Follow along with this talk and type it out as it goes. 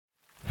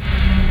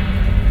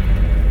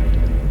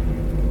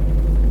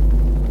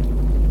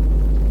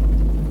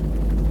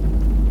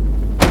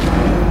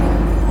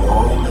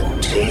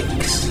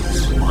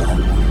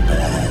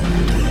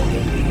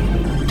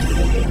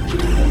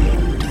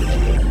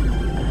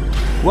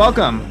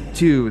Welcome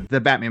to the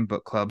Batman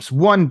Book Club's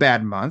One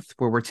Bad Month,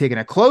 where we're taking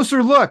a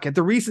closer look at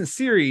the recent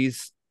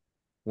series,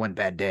 One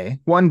Bad Day,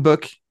 one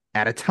book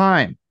at a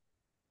time.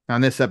 On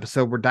this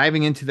episode, we're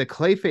diving into the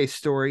Clayface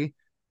story,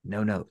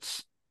 No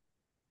Notes.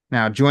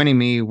 Now, joining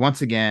me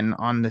once again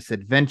on this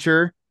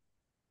adventure,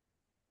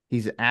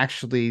 he's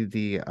actually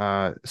the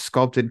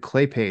sculpted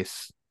clay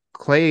piece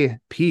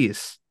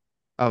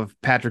of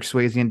Patrick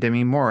Swayze and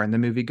Demi Moore in the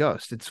movie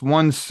Ghost. It's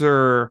one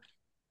Sir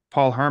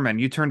Paul Herman.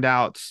 You turned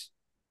out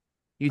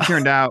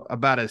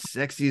about as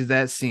sexy as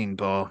that scene,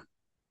 Paul.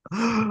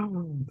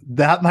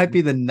 That might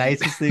be the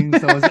nicest thing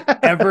someone's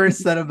ever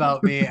said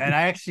about me, and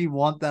I actually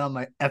want that on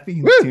my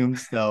effing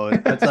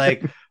tombstone. It's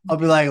like I'll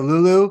be like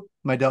Lulu,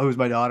 who's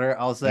my daughter.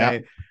 I'll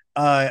say,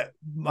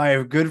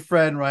 my good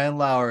friend Ryan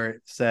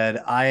Lauer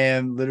said I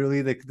am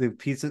literally the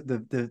piece of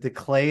the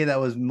clay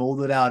that was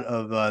molded out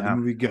of the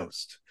movie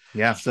Ghost.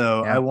 Yeah.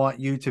 So yeah. I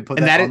want you to put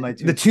that on my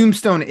tombstone. The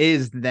tombstone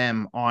is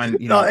them on,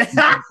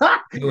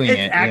 doing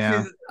it.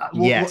 Actually,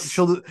 yes.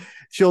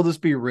 She'll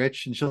just be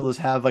rich and she'll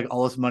just have like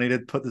all this money to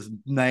put this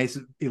nice,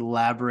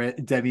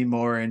 elaborate Demi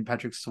Moore and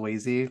Patrick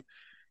Swayze.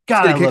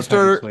 God, I love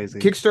Patrick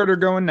Swayze. Kickstarter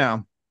going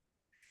now.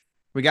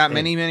 We got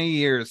many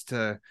years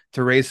to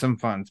raise some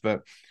funds,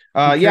 but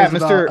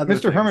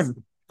Mr.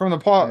 Herman from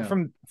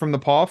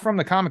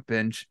the comic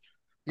binge.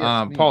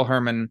 Paul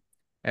Herman.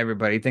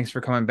 Everybody, thanks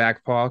for coming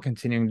back, Paul.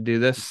 Continuing to do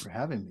this. Thanks for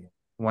having me.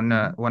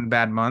 One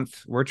bad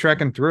month. We're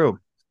trekking through.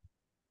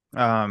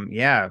 Paul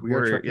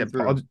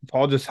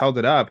just held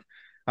it up.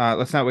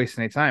 Let's not waste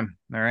any time.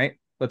 All right,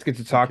 let's get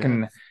to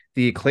talking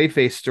the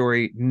Clayface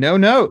story. No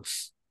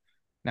Notes.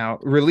 Now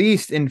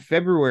released in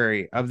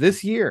February of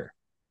this year,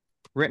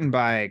 written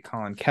by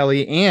Colin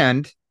Kelly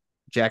and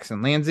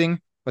Jackson Lansing,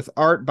 with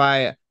art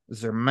by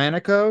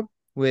Zermanico,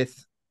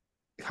 with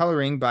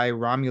coloring by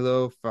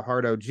Romulo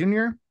Fajardo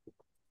Jr.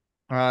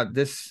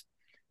 This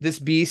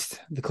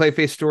beast, the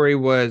Clayface story,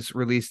 was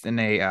released in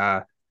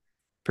a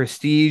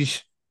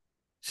prestige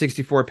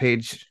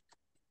 64-page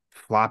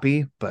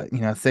floppy, but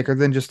thicker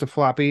than just a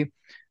floppy.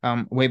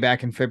 Way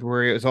back in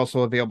February. It was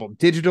also available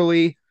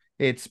digitally.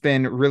 It's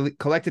been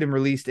collected and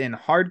released in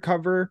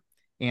hardcover,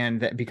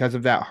 and because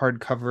of that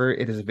hardcover,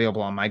 it is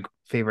available on my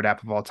favorite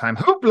app of all time,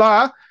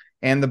 Hoopla.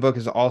 And the book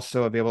is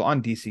also available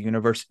on DC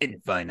Universe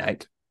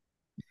Infinite.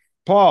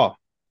 Paul,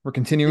 we're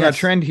continuing our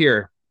trend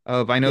here.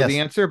 I know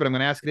the answer, but I'm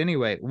going to ask it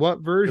anyway. What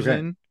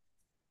version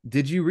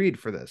did you read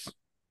for this?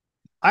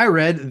 I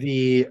read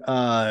the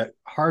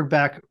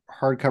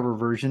hardcover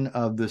version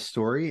of this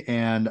story,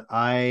 and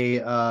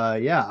I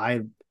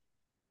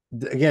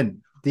like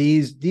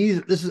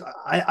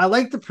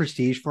the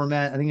prestige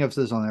format. I think I've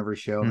said this on every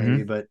show,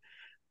 maybe, but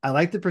I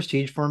like the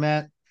prestige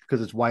format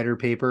because it's wider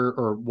paper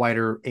or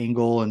wider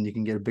angle, and you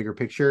can get a bigger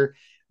picture.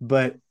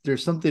 But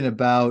there's something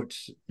about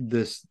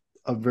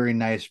a very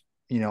nice,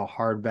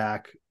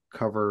 hardback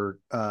cover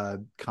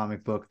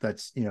comic book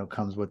that's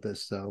comes with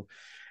this. So,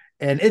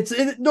 and it's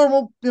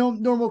normal,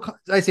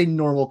 I say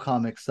normal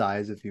comic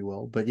size, if you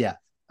will. But yeah,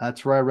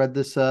 that's where I read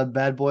this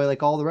bad boy,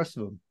 like all the rest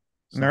of them.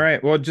 So. All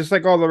right, well, just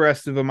like all the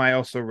rest of them, I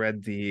also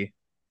read the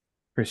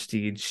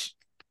prestige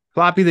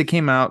floppy that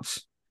came out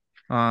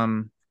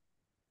on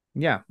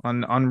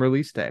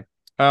release day.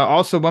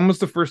 Also, when was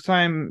the first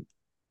time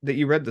that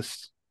you read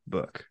this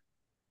book?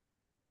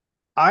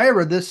 I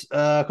read this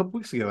a couple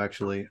weeks ago,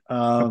 actually.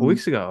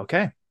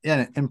 Okay.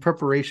 Yeah, in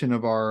preparation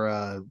of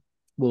our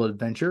little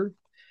adventure.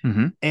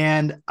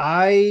 And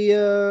I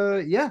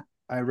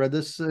read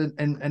this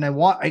and I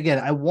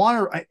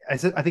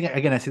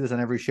say this on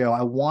every show.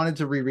 I wanted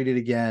to reread it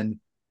again,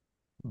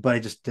 but I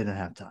just didn't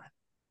have time.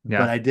 Yeah.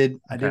 But I did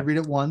read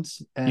it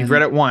once. And you've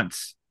read it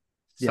once.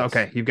 Yes. So,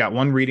 okay. You've got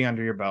one reading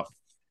under your belt.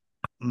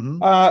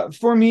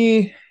 For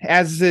me,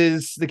 as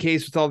is the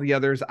case with all the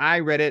others,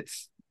 I read it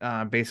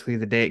basically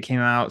the day it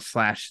came out /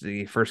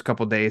 the first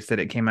couple days that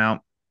it came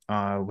out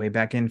way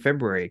back in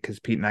February, because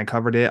Pete and I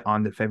covered it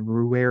on the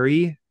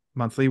February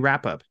monthly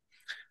wrap up.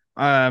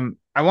 I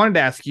wanted to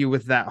ask you,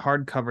 with that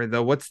hardcover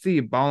though, what's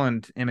the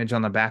Bolland image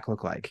on the back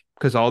look like?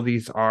 Because all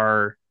these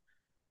are,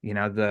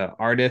 the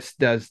artist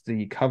does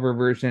the cover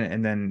version,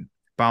 and then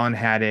Bolland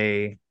had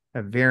a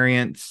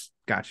variant.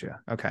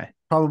 Gotcha. Okay.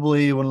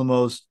 Probably one of the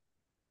most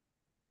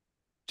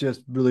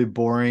just really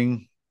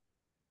boring.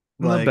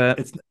 Like,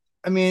 it's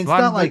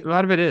not like a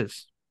lot of it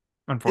is.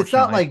 Unfortunately, it's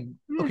not like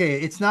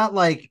it's not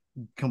like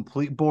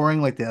complete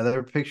boring like the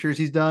other pictures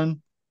he's done,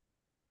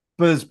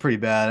 but it's pretty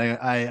bad.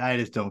 I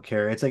just don't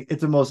care. It's like it's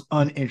the most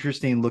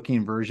uninteresting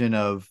looking version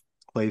of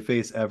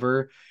Clayface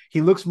ever. He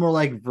looks more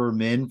like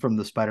Vermin from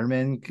the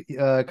Spider-Man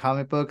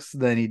comic books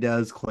than he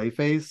does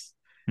Clayface,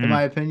 in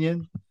my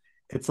opinion.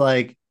 It's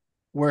like,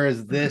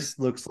 whereas this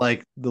looks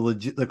like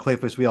the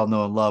Clayface we all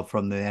know and love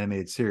from the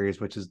animated series,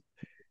 which is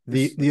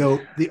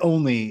the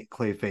only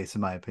Clayface,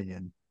 in my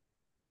opinion.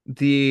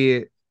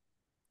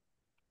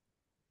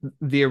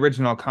 The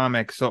original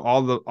comic, so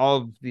all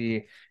of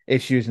the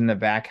issues in the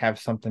back have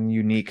something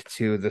unique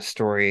to the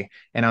story,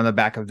 and on the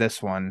back of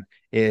this one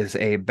is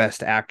a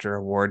Best Actor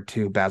award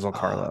to Basil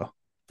Carlo.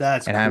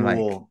 That's cool. I'm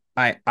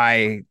like,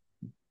 I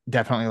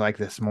definitely like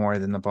this more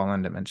than the Ball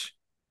image.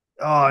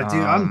 Oh,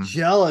 dude, I'm Um,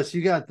 jealous.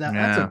 You got that.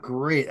 yeah, That's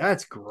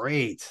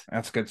great.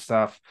 that's good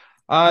stuff.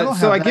 I don't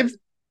So have that.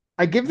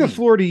 I give the Dang.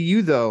 floor to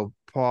you though,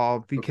 Paul,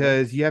 Okay.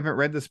 because you haven't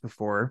read this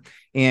before,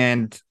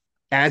 and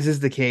as is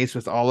the case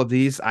with all of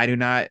these, I do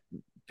not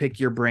pick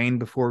your brain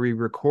before we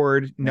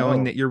record, knowing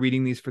No, that you're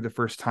reading these for the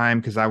first time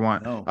because I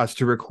want no. us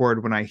to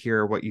record when I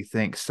hear what you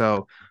think.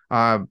 So,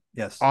 uh,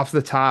 Yes. off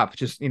the top,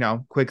 just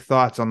quick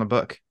thoughts on the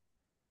book.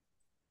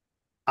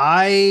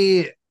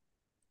 I,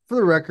 for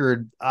the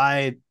record,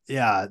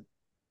 yeah,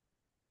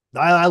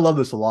 I love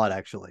this a lot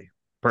actually.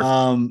 Perfect.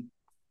 Um,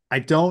 I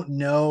don't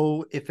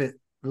know if it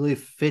really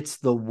fits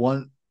the,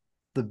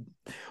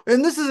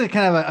 and this isn't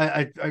kind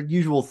of a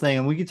usual thing,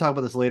 and we can talk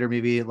about this later,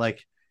 maybe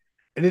like,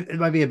 and it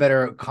might be a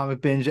better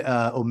comic binge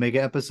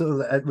Omega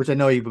episode, which I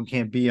know you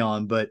can't be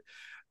on, but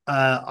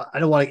I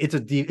don't want to.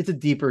 It's a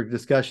deeper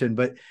discussion,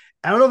 but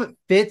I don't know if it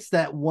fits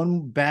that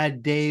one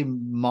bad day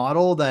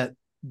model that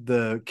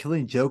the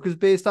Killing Joke is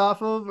based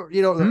off of, or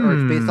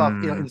it's based off,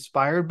 Hmm.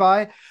 inspired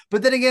by.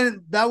 But then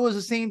again, that was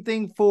the same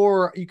thing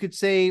for, you could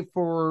say,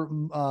 for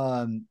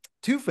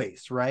Two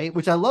Face, right?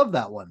 Which I love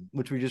that one,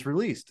 which we just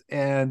released,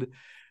 and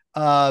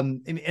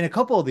a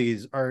couple of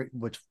these are,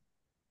 which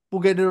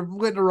we'll get into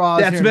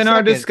Raws That's here in a been our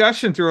second.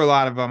 discussion through a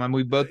lot of them, and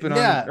we've both been on,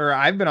 Yeah, or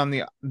I've been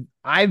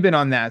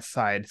on that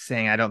side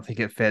saying I don't think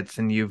it fits,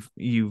 and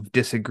you've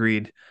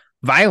disagreed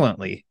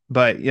violently.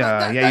 But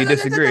yeah, you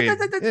disagreed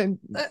to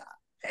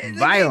an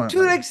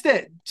violently.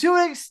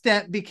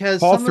 extent, because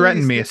Paul some of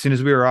threatened these me as soon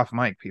as we were off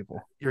mic,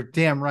 people. you're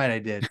damn right I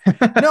did.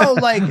 No,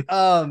 like,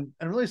 I'm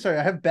really sorry.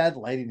 I have bad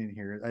lighting in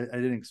here. I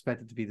didn't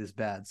expect it to be this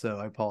bad, so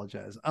I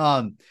apologize.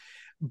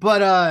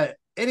 But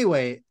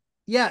anyway,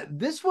 yeah,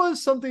 this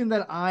was something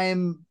that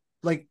I'm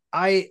like,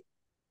 I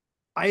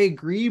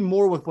agree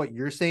more with what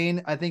you're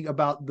saying, I think,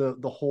 about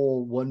the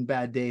whole one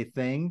bad day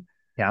thing.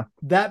 Yeah.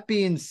 That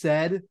being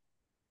said,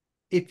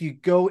 if you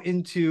go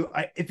into,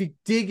 if you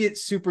dig it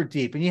super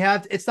deep, and you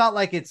have, it's not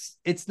like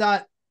it's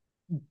not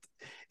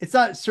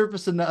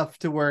surface enough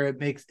to where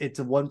it's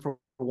a one for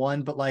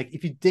one, but like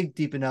if you dig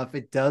deep enough,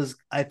 it does,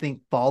 I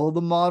think, follow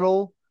the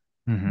model.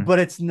 Hmm. But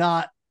it's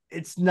not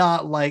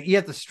like you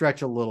have to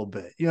stretch a little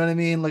bit, you know what I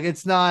mean? Like,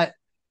 it's not,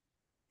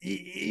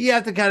 you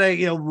have to kind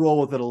of, roll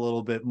with it a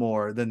little bit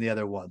more than the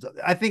other ones.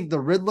 I think the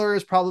Riddler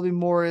is probably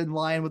more in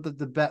line with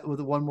the bet with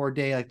the one more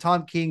day. Like,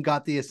 Tom King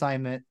got the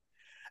assignment.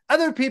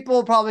 Other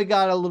people probably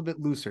got a little bit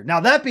looser. Now,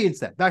 that being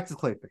said, back to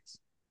Clayface.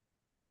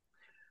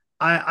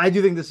 I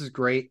do think this is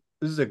great.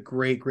 This is a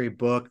great, great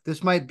book.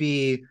 This might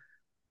be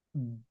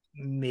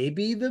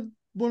maybe the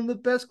one of the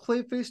best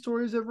Clayface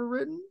stories ever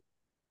written.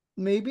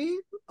 Maybe.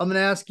 I'm gonna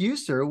ask you,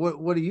 sir.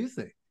 What do you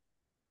think?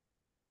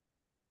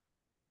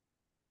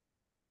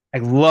 I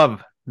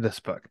love this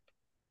book.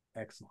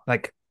 Excellent.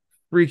 Like,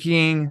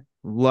 freaking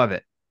love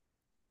it.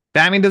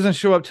 Batman doesn't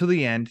show up till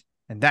the end,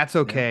 and that's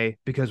Yep. okay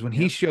because when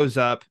he Yep. shows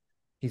up,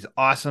 he's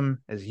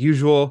awesome as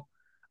usual.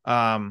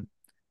 Um,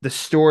 the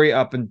story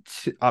up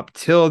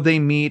till they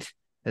meet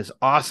is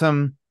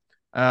awesome.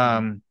 Mm-hmm.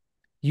 Um,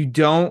 you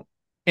don't,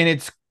 and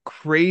it's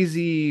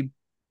crazy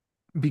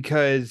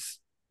because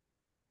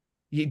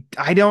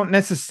I don't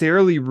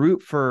necessarily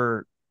root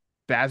for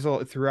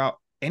Basil throughout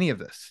any of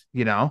this.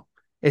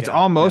 It's Yeah.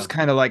 almost Yeah.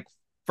 kind of like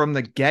from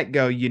the get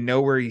go, you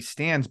know where he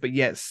stands, but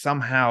yet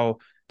somehow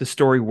the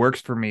story works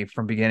for me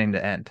from beginning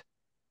to end.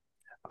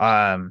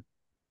 Um,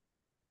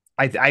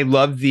 I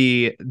love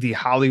the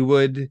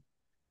Hollywood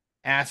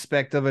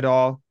aspect of it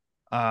all.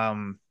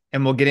 And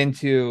we'll get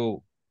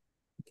into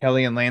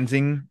Kelly and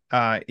Lansing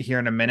here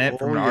in a minute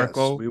from Oh an yes,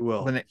 article we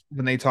will.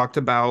 when they talked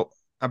about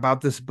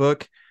this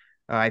book.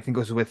 I think it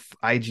was with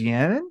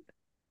IGN.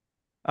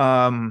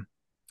 Um,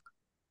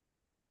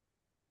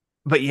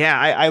 but yeah,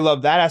 I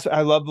love that.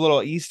 I love the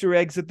little Easter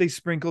eggs that they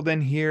sprinkled in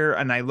here,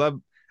 and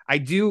I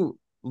do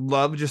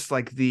love just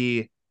like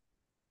the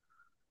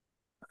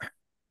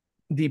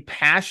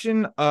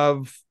passion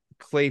of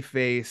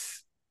Clayface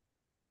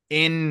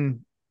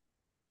in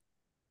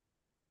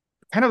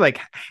kind of like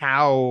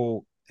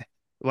how,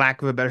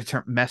 lack of a better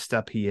term, messed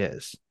up he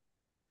is.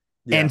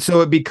 And Yeah.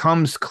 so it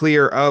becomes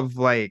clear of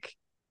like,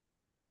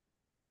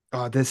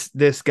 oh,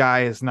 this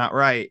guy is not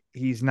right.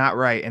 He's not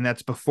right. And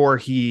that's before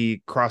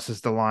he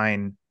crosses the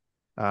line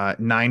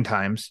 9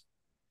 times,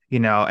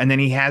 and then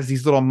he has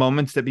these little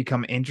moments that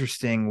become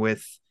interesting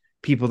with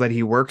people that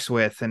he works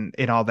with and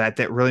all that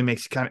really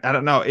makes kind of, I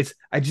don't know.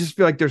 I just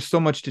feel like there's so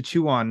much to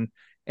chew on.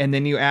 And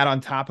then you add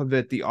on top of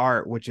it the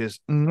art, which is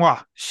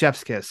mwah,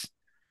 chef's kiss.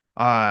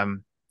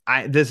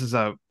 This is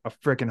a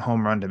freaking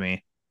home run to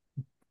me.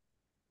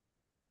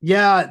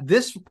 Yeah,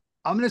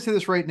 I'm going to say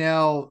this right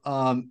now.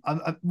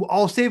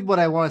 I'll save what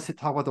I want to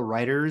talk about the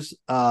writers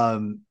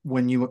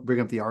when you bring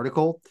up the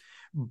article,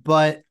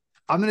 but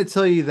I'm going to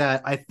tell you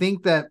that I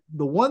think that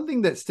the one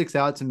thing that sticks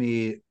out to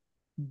me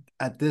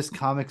at this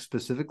comic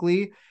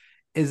specifically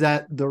is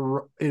that the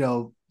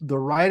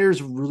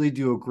writers really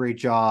do a great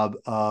job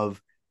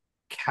of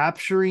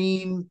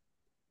capturing,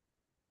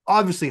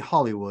 obviously,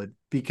 Hollywood,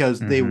 because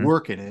they Mm-hmm.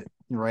 work in it.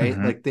 right?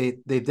 Mm-hmm. Like they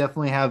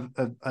definitely have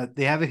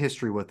they have a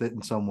history with it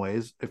in some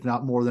ways, if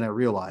not more than I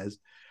realize.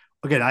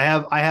 Again, I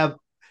have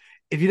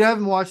if you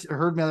haven't watched or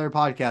heard my other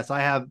podcasts,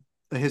 I have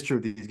a history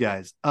with these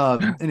guys. You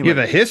have Anyway,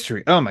 a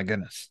history. Oh my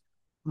goodness.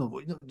 no,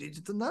 no,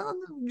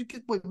 you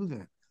get, wait,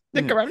 Nick,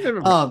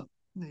 anyway, um,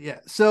 yeah.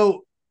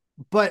 So,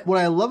 but what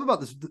I love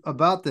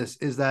about this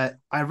is that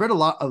I've read a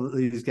lot of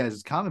these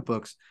guys' comic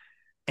books,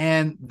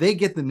 and they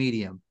get the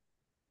medium.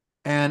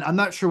 And I'm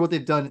not sure what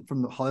they've done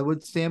from the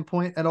Hollywood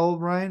standpoint at all,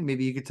 Ryan.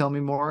 Maybe you could tell me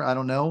more. I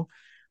don't know.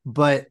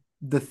 But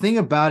the thing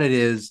about it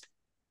is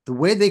the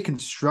way they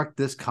construct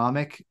this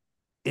comic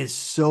is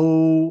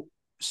so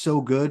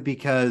good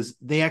because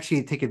they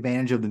actually take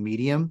advantage of the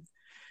medium.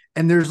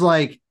 And there's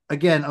like,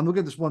 again, I'm looking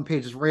at this one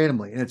page just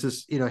randomly, and it's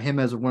just, him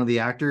as one of the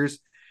actors.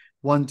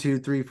 One, two,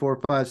 three, four,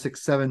 five,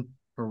 six, seven,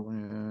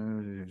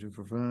 or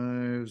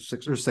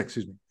six, or six,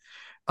 excuse me.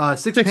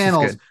 Six 6 is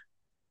panels. good.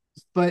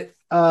 But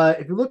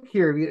if you look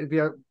here, if you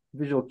have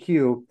visual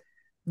cue,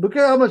 look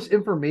at how much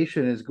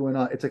information is going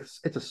on. It's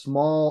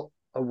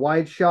a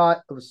wide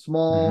shot of a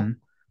small, Mm-hmm.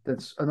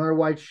 that's another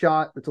wide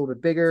shot that's a little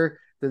bit bigger.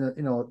 Then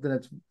then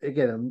it's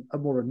again a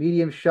more of a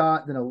medium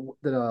shot, than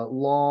a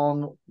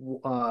long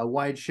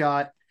wide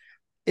shot.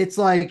 It's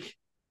like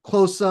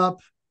close up,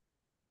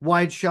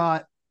 wide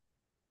shot.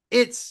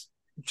 It's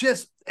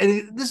just,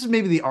 and this is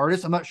maybe the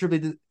artist. I'm not sure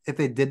if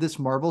they did this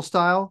Marvel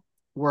style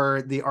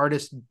where the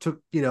artist took,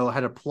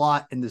 had a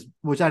plot in this,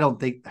 which I don't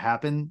think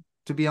happened,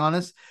 to be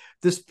honest.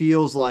 This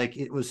feels like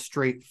it was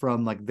straight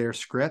from like their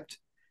script.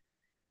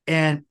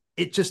 And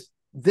it just,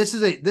 this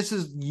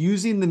is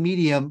using the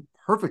medium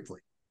perfectly.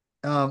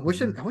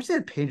 Mm-hmm. I wish they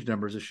had page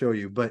numbers to show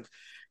you, but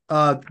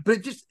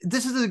it just,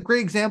 this is a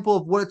great example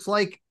of what it's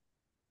like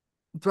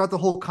throughout the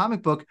whole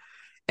comic book.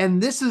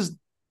 And this is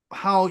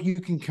how you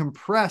can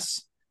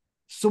compress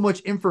so much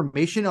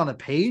information on a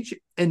page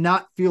and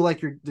not feel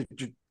like you're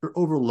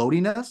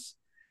overloading us.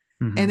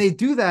 Mm-hmm. And they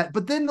do that,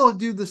 but then they'll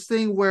do this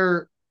thing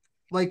where,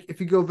 like,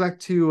 if you go back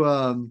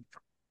to,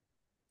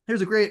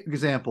 here's a great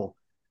example.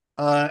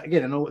 Again, I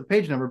don't know what the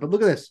page number, but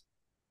look at this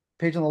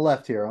page on the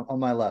left here, on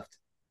my left,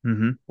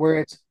 Mm-hmm. where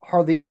it's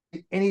hardly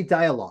any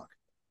dialogue.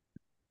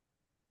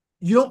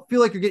 You don't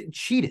feel like you're getting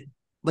cheated.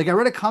 Like, I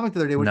read a comic the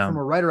other day, which from No.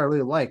 a writer I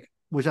really like,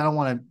 which I don't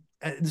want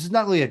to. This is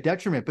not really a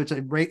detriment, but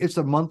it's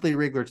a monthly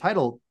regular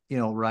title,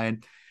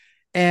 Ryan.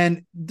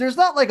 And there's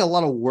not like a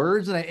lot of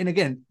words, and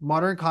again,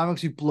 modern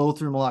comics, you blow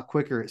through them a lot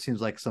quicker. It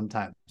seems like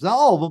sometimes, not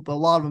all of them, but a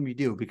lot of them you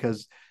do,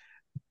 because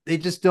they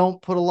just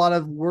don't put a lot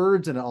of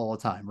words in it all the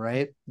time,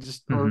 right?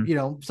 Just, or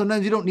Mm-hmm.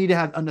 sometimes you don't need to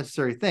have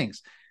unnecessary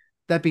things.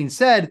 That being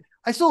said,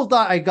 I still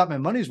thought I got my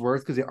money's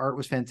worth because the art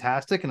was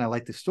fantastic and I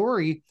liked the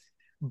story,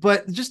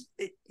 but just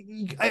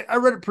I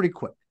read it pretty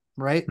quick,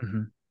 right?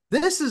 Mm-hmm.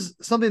 This is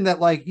something that,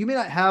 like, you may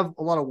not have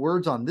a lot of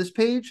words on this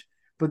page,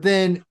 but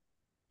then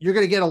you're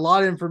going to get a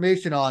lot of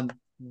information on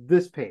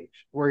this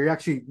page where you're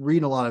actually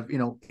reading a lot of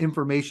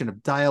information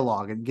of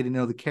dialogue and getting to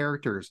know the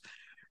characters.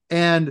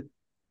 And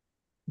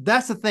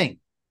that's the thing,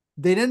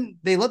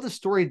 they let the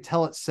story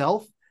tell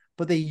itself,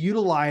 but they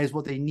utilize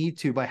what they need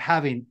to by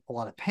having a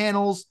lot of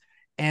panels,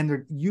 and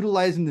they're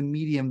utilizing the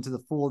medium to the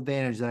full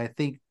advantage that I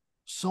think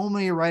so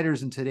many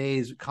writers in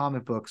today's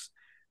comic books,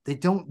 they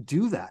don't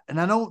do that, and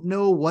I don't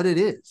know what it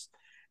is.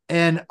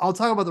 And I'll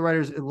talk about the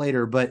writers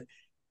later, but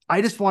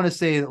I just want to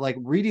say that, like,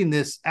 reading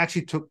this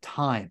actually took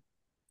time.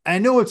 I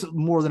know it's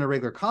more than a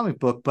regular comic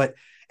book, but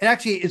it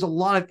actually is a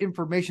lot of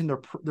information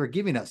they're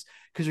giving us,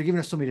 because they're giving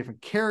us so many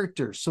different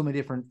characters, so many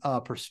different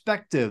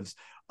perspectives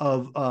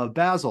of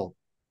Basil,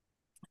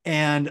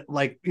 and,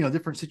 like,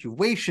 different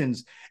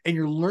situations, and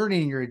you're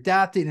learning, you're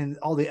adapting, and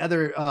all the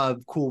other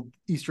cool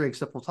Easter egg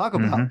stuff we'll talk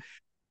Mm-hmm. about.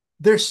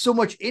 There's so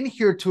much in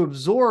here to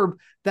absorb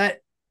that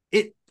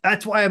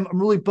that's why I'm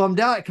really bummed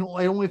out.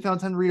 I only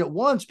found time to read it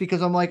once,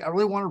 because I'm like, I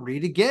really want to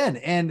read again.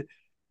 And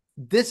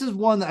this is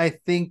one that I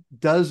think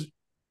does,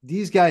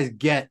 these guys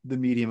get the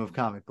medium of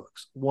comic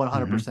books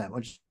Mm-hmm. 100%,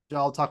 which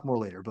I'll talk more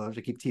later, but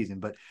I keep teasing.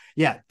 But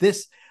yeah,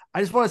 this,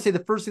 I just want to say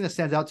the first thing that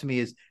stands out to me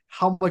is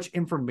how much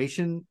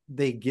information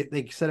they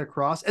set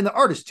across, and the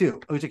artist too,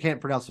 which I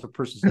can't pronounce the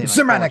person's name. I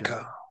apologize.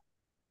 Sermanico.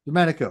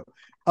 Domenico.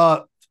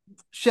 Uh,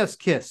 Chef's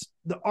Kiss.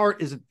 The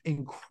art is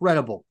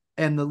incredible,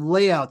 and the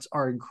layouts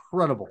are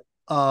incredible.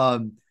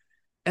 And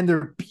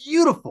they're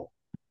beautiful.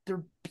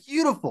 They're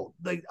beautiful.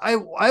 Like,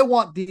 I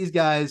want these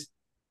guys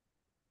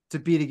to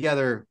be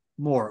together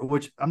more,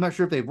 which I'm not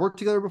sure if they've worked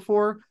together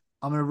before.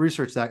 I'm going to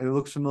research that. It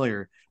looks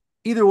familiar.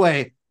 Either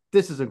way,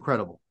 this is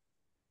incredible.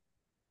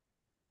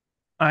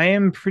 I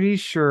am pretty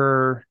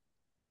sure.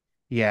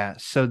 Yeah.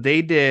 So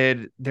they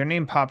did. Their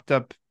name popped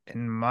up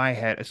in my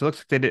head. So it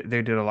looks like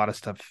they did a lot of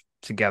stuff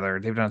together.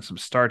 They've done some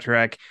Star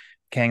Trek,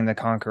 Kang the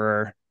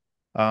Conqueror,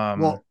 um,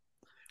 Well,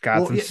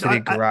 Gotham yeah, City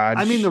Garage.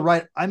 I mean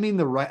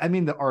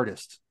the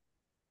artist.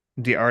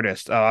 The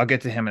artist. Oh, I'll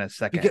get to him in a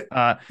second. Because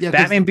yeah, because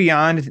Batman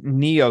Beyond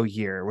Neo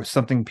Year was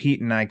something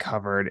Pete and I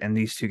covered, and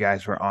these two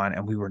guys were on,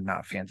 and we were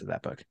not fans of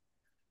that book.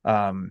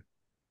 Um,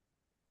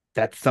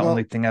 that's the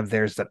only well, thing of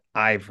theirs that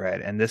I've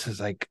read, and this is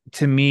like,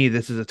 to me,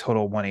 this is a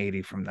total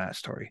 180 from that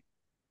story.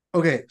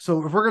 Okay,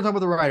 so if we're gonna talk about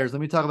the writers,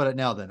 let me talk about it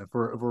now. Then, if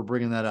we're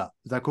bringing that up,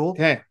 is that cool?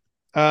 Okay.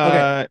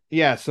 Okay.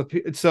 Yeah.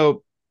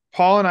 So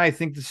Paul and I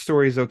think the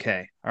story is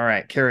okay. All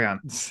right, carry on.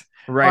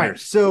 All right.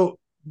 Writers, So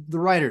the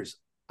writers,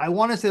 I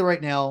want to say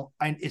right now,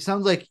 it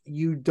sounds like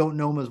you don't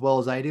know them as well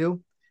as I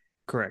do.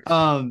 correct.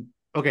 Um.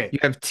 Okay. You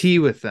have tea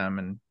with them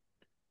and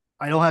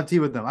I don't have tea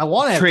with them. I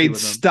want to have tea trade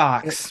with them.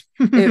 stocks.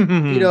 If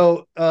you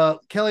know,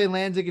 Kelly and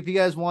Lanzik, if you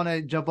guys want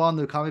to jump on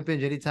the comic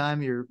binge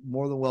anytime, you're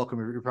more than welcome.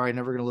 You're probably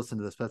never going to listen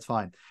to this, but that's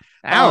fine.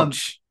 Um,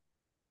 Ouch.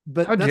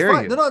 but How that's dare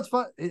fine. No, you? no, it's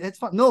fine. It's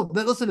fine. No,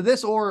 listen to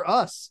this or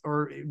us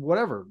or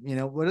whatever. You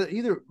know,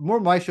 either more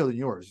my show than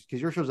yours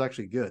because your show's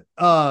actually good.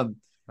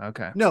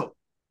 Okay. No,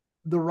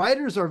 the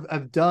writers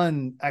have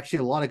done actually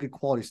a lot of good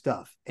quality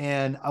stuff,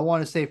 and I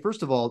want to say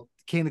first of all,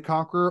 King the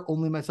Conqueror,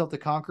 Only Myself the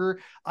Conqueror.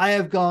 I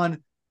have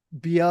gone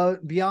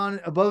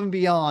beyond, above and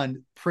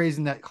beyond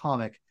praising that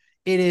comic.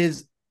 It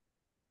is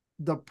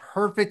the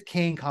perfect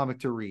Kane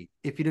comic to read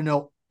if you don't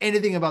know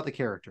anything about the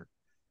character.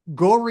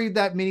 Go read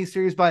that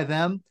miniseries by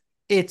them.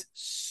 It's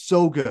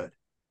so good.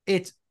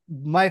 It's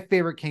my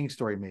favorite King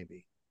story,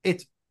 maybe.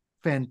 It's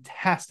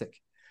fantastic.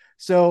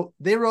 So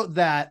they wrote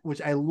that,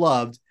 which I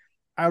loved.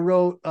 I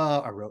read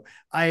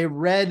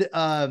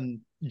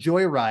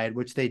Joyride,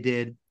 which they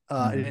did,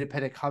 an Mhm.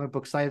 independent comic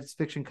book science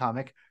fiction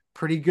comic.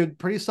 Pretty good,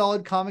 pretty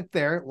solid comic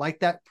there. Like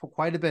that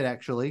quite a bit,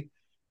 actually.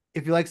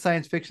 If you like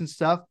science fiction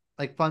stuff,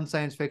 like fun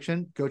science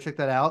fiction, go check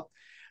that out.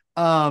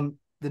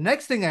 The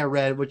next thing I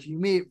read, which you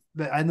may,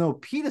 I know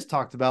Pete has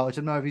talked about, which I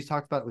don't know if he's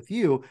talked about with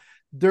you,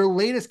 their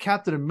latest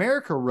Captain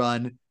America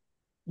run,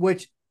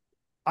 which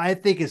I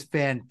think is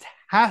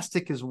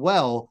fantastic as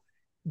well,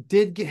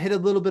 did hit a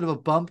little bit of a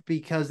bump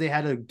because they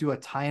had to do a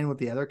tie-in with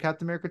the other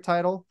Captain America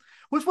title,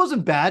 which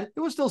wasn't bad. It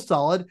was still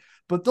solid,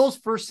 but those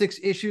first 6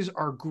 issues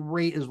are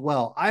great as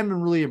well.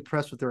 I'm really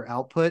impressed with their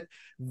output.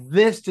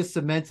 This just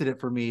cemented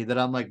it for me that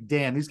I'm like,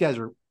 damn, these guys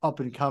are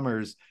up and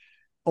comers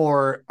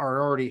or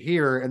are already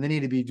here and they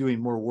need to be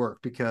doing more work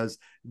because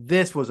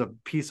this was a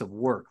piece of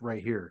work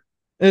right here.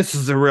 This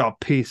is a real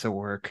piece of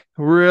work.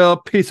 Real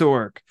piece of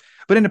work.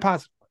 But in a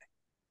positive way.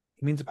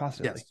 He means it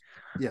positively.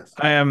 Yes. Yes.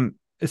 I am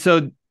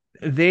so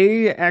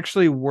they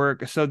actually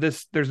work. So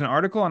there's an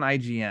article on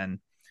IGN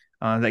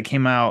that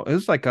came out. It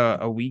was like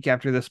a week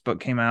after this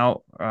book came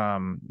out,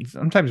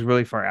 sometimes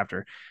really far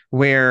after,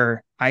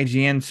 where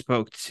IGN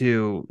spoke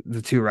to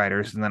the two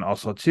writers and then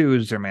also to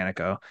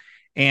Zermanico.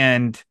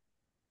 And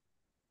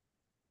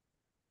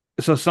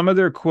so some of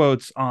their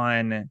quotes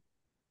on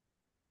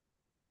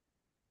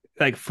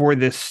like for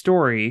this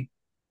story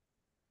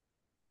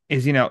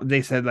is,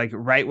 they said like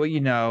write what you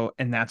know,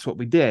 and that's what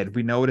we did.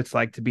 We know what it's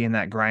like to be in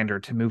that grinder,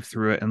 to move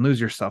through it and lose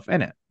yourself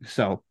in it.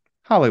 So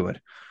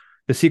Hollywood.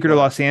 The secret of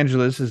Love it. Los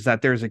Angeles is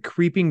that there's a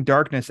creeping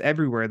darkness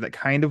everywhere that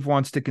kind of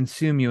wants to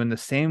consume you in the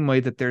same way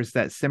that there's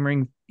that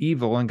simmering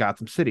evil in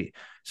Gotham City.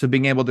 So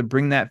being able to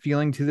bring that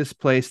feeling to this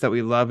place that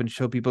we love and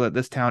show people that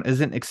this town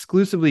isn't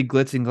exclusively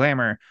glitz and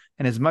glamour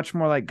and is much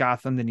more like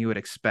Gotham than you would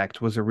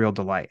expect was a real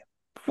delight.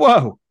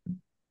 Whoa,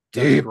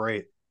 That's deep.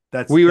 great.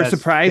 That's We were that's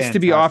surprised to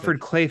be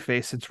offered fantastic.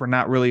 Clayface since we're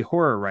not really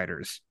horror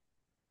writers.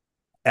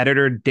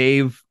 Editor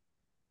Dave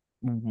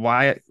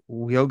Dave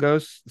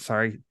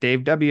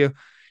W.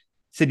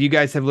 said, you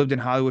guys have lived in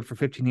Hollywood for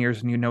 15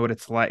 years and you know what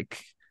it's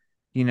like.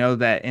 You know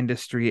that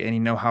industry and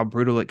you know how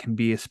brutal it can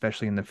be,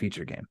 especially in the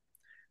feature game.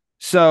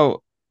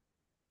 So,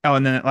 oh,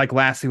 and then like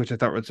lastly, which I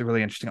thought was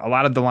really interesting, a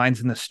lot of the lines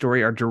in the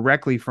story are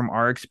directly from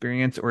our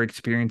experience or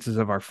experiences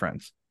of our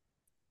friends.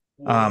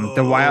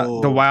 The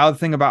Whoa. wild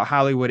thing about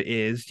Hollywood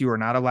is you are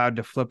not allowed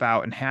to flip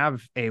out and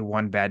have a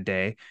one bad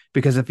day,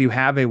 because if you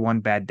have a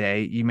one bad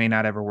day, you may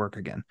not ever work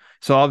again.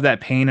 So all of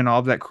that pain and all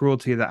of that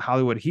cruelty that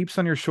Hollywood heaps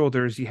on your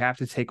shoulders, you have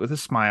to take with a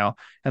smile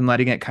and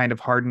letting it kind of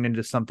harden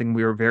into something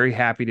we were very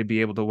happy to be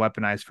able to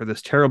weaponize for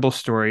this terrible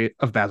story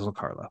of Basil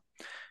Carlo.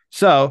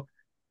 So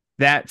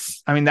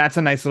that's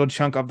a nice little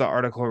chunk of the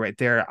article right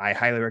there. I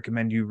highly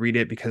recommend you read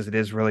it because it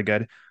is really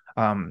good.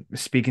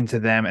 Speaking to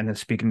them and then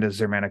speaking to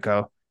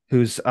Zermanico,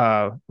 whose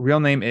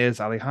real name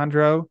is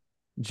Alejandro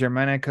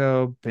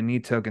Germanico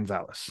Benito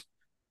Gonzalez.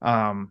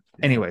 Damn.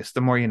 Anyways,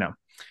 the more you know.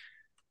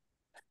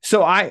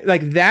 So I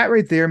like that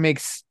right there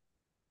makes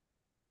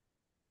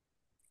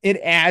it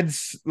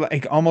adds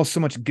like almost so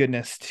much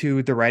goodness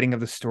to the writing of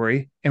the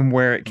story and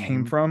where it came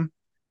Mm-hmm. from,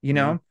 you Yeah.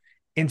 know?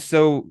 And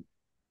so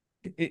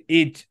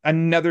it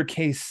another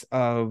case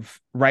of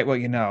write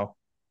what you know.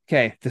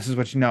 Okay, this is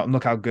what you know, and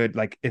look how good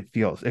like it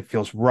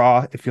feels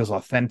raw, it feels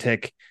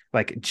authentic,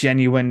 like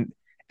genuine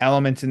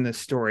elements in this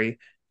story.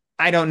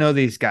 I don't know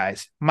these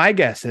guys. My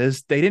guess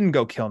is they didn't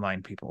go kill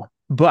 9 people,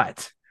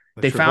 but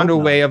I they sure found hope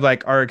a way not. of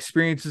like our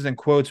experiences and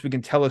quotes, we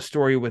can tell a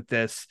story with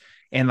this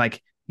and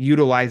like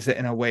utilize it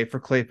in a way for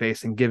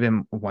Clayface and give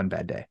him one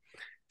bad day.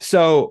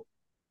 So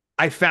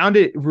I found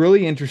it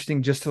really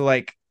interesting just to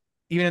like,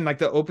 even in like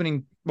the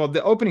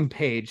opening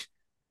page,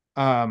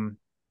 um,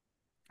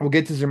 we'll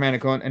get to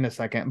Zermanico in a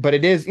second, but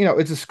it is,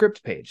 it's a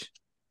script page.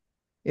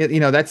 That's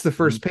the Mm-hmm.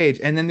 first page.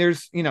 And then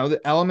there's, the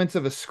elements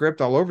of a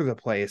script all over the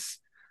place.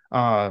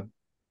 Uh,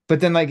 But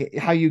then like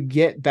how you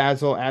get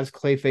Basil as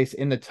Clayface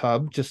in the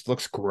tub just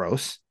looks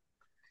gross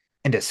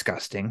and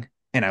disgusting,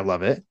 and I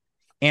love it.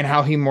 And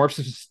how he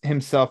morphs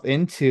himself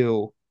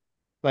into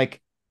like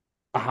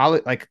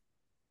like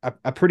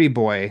a pretty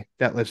boy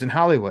that lives in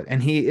Hollywood.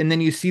 And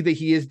then you see that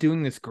he is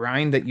doing this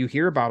grind that you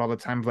hear about all the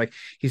time. Like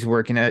he's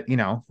working at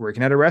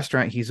a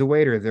restaurant. He's a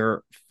waiter. There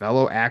are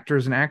fellow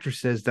actors and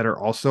actresses that are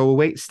also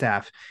wait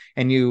staff.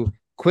 And you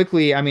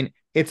quickly, I mean,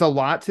 it's a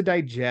lot to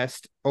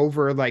digest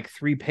over like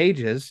 3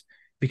 pages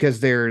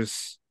because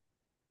there's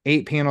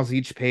 8 panels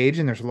each page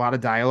and there's a lot of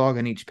dialogue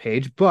on each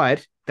page,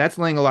 but that's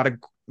laying a lot of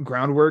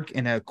groundwork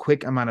in a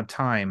quick amount of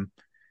time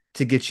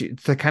to get you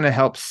to kind of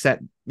help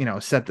set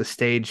the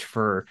stage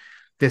for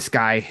this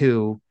guy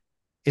who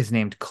is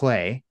named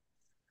Clay.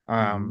 Mhm.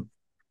 Um,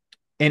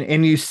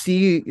 and you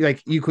see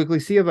like you quickly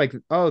see of like,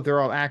 oh, they're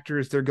all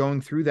actors, they're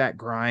going through that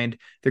grind,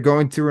 they're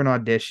going through an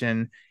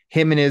audition.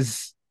 Him and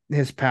his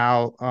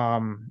pal,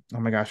 oh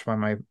my gosh, why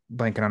am I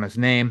blanking on his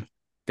name?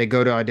 They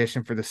go to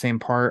audition for the same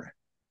part.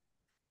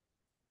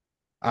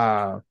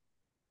 Uh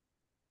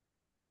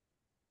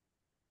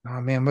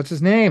oh man, what's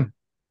his name?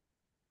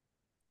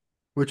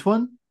 Which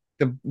one?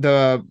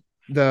 The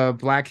the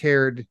black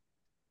haired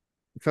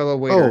fellow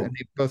waiter, and Oh,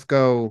 they both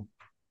go,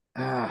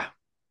 ah,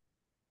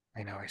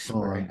 I know, I hold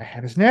swear I on.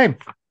 had his name.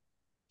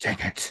 Dang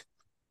it.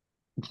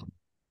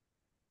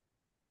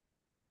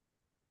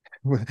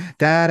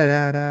 Da da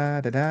da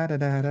da da da da da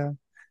da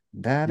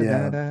da da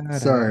Yeah. da da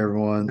Sorry,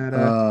 everyone. da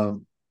da.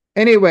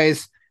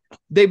 Anyways,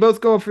 they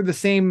both go for the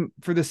same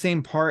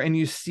part, and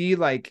you see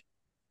like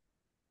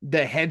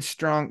the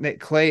headstrong that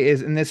Clay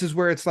is, and this is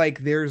where it's like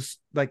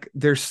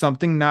there's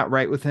something not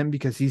right with him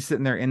because he's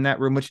sitting there in that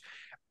room, which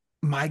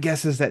my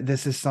guess is that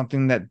this is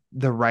something that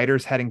the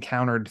writers had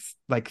encountered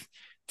like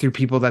through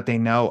people that they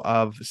know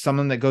of,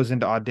 someone that goes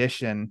into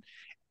audition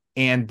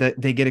and that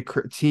they get a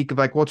critique of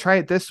like, well, try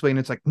it this way, and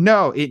it's like,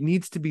 no, it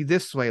needs to be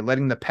this way,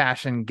 letting the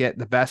passion get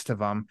the best of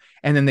them,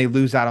 and then they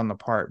lose out on the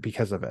part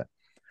because of it.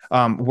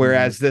 Mhm.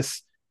 Whereas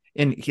this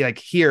in like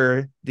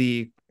here,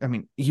 I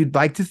mean, you'd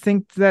like to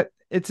think that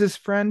it's his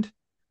friend,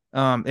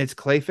 it's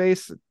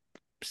Clayface,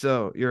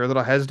 so you're a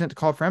little hesitant to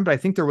call friend, but I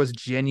think there was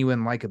genuine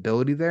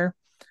likability there.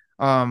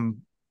 um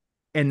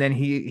and then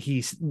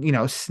he's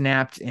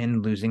snapped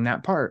in losing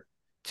that part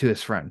to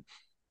his friend.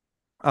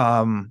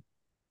 um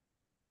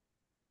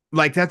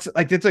that's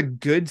a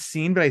good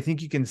scene, but I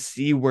think you can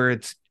see where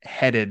it's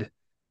headed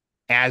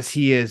as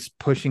he is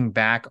pushing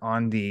back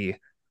on the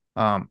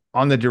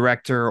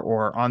director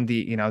or on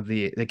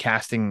the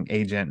casting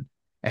agent,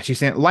 and she's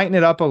saying lighten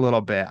it up a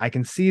little bit. I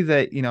can see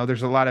that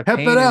there's a lot of Pep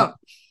it pain, up.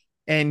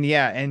 and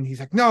yeah, and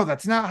he's like, no,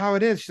 that's not how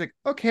it is. She's like,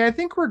 okay, I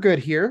think we're good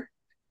here.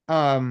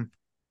 um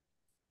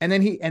and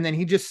then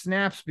he just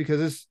snaps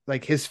because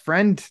his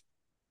friend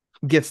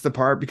gets the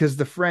part because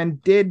the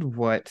friend did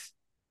what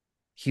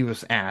he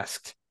was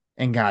asked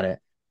and got it.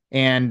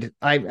 And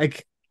I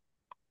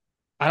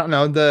don't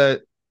know,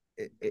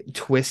 it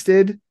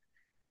twisted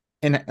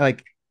and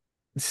like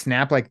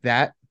snap like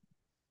that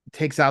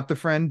takes out the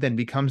friend, then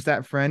becomes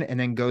that friend, and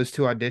then goes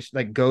to audition,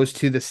 like goes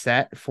to the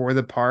set for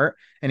the part,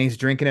 and he's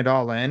drinking it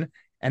all in.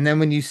 And then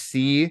when you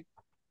see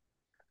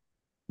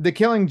the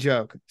Killing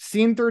Joke,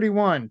 scene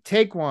 31,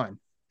 take one,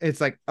 it's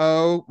like,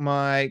 oh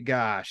my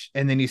gosh.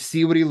 And then you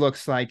see what he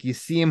looks like. You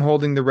see him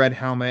holding the red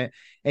helmet,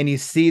 and you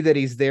see that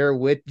he's there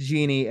with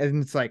Jeannie.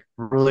 And it's like,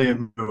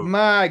 Brilliant move.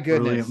 my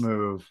Brilliant goodness,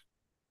 move.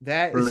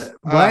 that is Brilliant.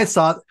 When I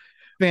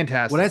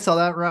fantastic. saw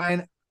that,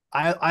 Ryan,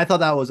 I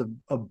thought that was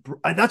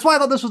that's why I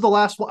thought this was the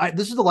last one.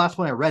 This is the last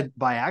one I read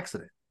by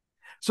accident.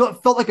 So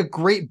it felt like a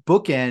great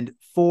bookend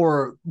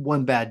for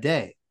One Bad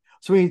Day.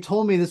 So when he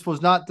told me this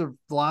was not the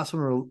last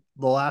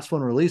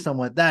one released, I'm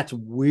like, that's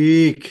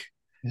weak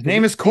His because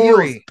name it is feels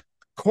Corey.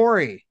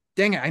 Corey.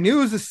 Dang it. I knew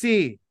it was a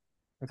C.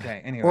 Okay.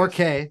 or Anyways,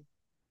 K.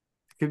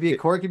 Could be a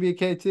core, could be a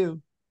K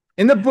too.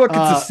 in the book, it's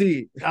a Uh,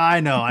 C. I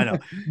know,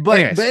 but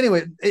Anyways.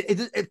 anyway,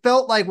 it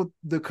felt like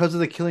because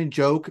of the Killing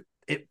Joke,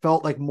 it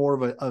felt like more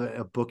of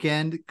a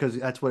bookend because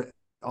that's what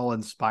all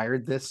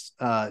inspired this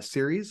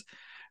series.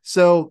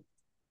 So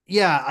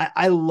yeah,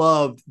 I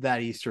loved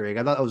that Easter egg.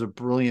 I thought that was a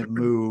brilliant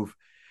move.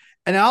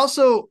 And I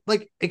also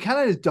like it kind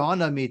of just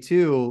dawned on me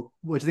too,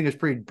 which I think is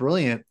pretty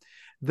brilliant,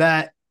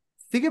 that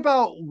think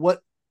about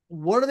what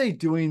are they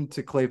doing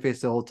to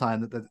Clayface the whole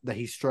time that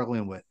he's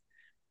struggling with?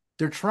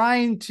 They're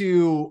trying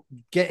to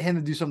get him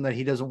to do something that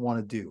he doesn't want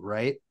to do,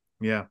 right?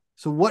 Yeah.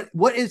 So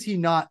what is he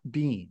not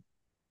being?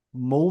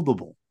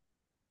 Moldable,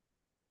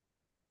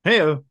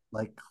 Hey.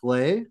 like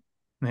clay.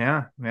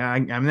 Yeah. Yeah.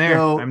 I'm there.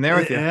 I'm So there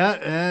with you.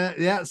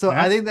 yeah. So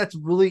I Yeah. think that's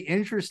really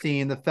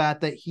interesting. The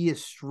fact that he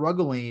is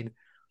struggling,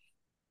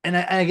 and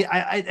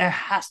it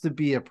has to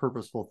be a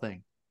purposeful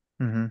thing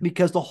Mm-hmm.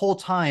 because the whole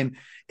time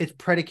it's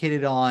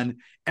predicated on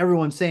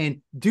everyone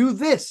saying, do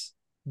this.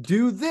 And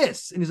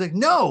he's like,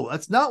 no,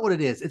 that's not what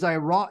it is. It's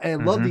ironic. I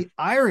love Mm-hmm. the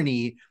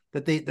irony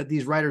that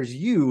these writers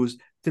use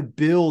to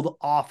build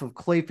off of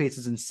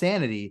Clayface's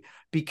insanity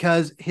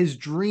because his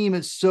dream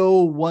is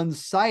so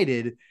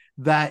one-sided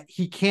that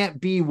he can't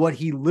be what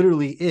he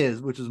literally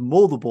is, which is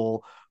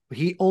moldable,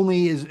 he's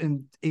only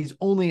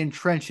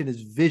entrenched in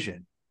his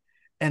vision.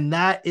 And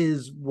that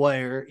is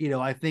where,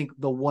 I think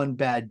the one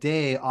bad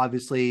day,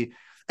 obviously,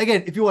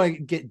 again, if you want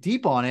to get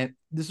deep on it,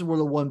 this is where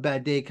the one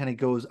bad day kind of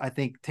goes, I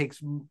think,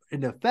 takes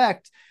into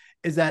effect,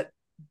 is that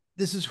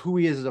this is who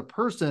he is as a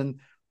person.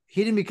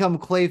 He didn't become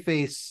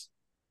Clayface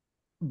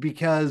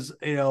because,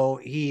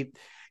 he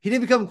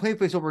didn't become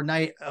Clayface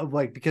overnight of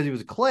like because he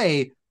was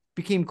Clay,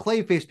 became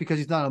Clayface because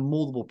he's not a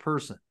moldable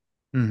person.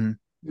 Mm-hmm.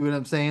 You know what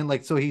I'm saying?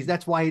 Like, so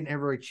that's why he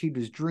never achieved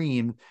his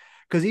dream.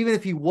 Because even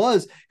if he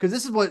was, because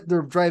this is what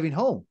they're driving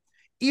home,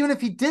 even if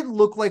he did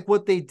look like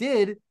what they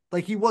did,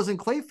 like he wasn't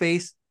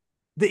Clayface,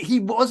 that he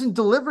wasn't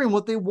delivering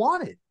what they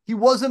wanted. He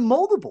wasn't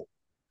moldable.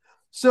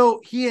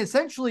 So he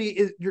essentially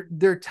is.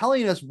 They're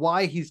telling us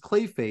why he's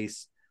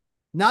Clayface,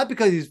 not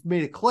because he's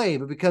made of clay,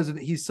 but because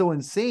he's so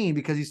insane,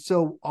 because he's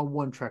so on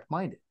one track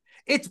minded.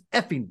 It's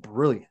effing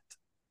brilliant.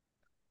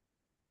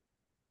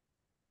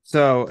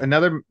 So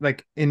another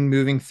like in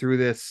moving through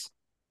this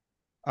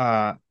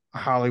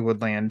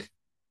Hollywood land,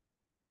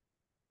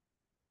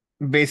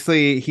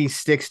 basically he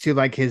sticks to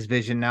like his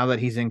vision now that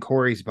he's in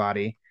Corey's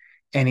body,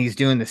 and he's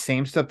doing the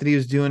same stuff that he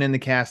was doing in the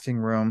casting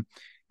room.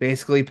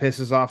 Basically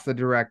pisses off the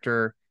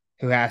director,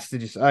 who has to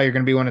just, oh, you're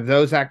gonna be one of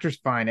those actors,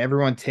 fine,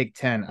 everyone take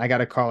 10, I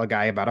gotta call a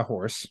guy about a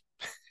horse.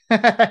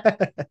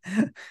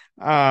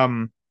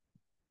 um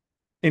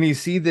and you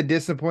see the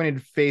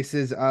disappointed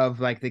faces of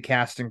like the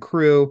cast and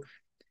crew,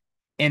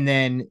 and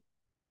then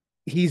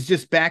he's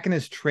just back in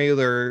his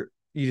trailer,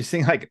 you just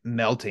see like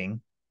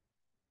melting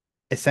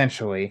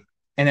essentially,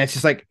 and that's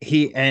just like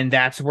and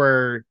that's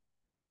where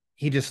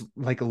he just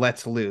like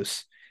lets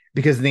loose,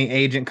 because the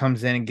agent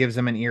comes in and gives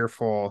him an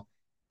earful,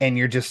 and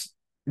you're just,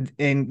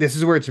 and this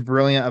is where it's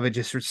brilliant of it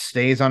just sort of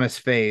stays on his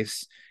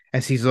face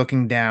as he's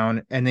looking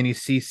down, and then you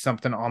see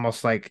something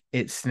almost like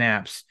it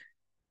snaps,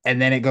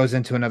 and then it goes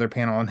into another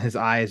panel and his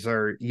eyes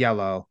are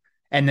yellow,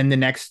 and then the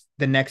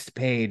next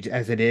page,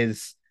 as it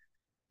is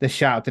the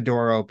shot with the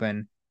door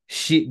open,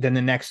 then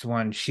the next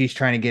one, she's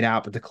trying to get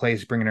out, but the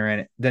clay's bringing her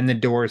in. Then the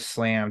door is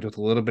slammed with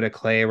a little bit of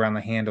clay around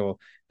the handle.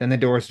 Then the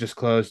door's just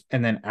closed,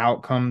 and then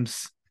out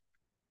comes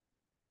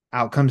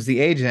the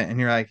agent, and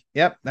you're like,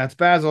 "Yep, that's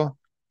Basil."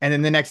 And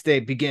then the next day,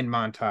 begin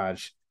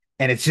montage,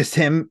 and it's just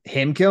him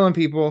killing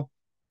people,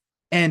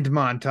 end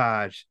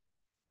montage,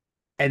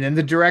 and then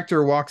the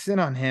director walks in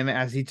on him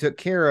as he took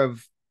care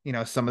of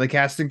some of the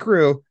cast and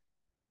crew.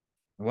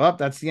 Well,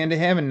 that's the end of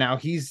him, and now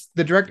he's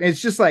the director.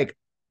 It's just like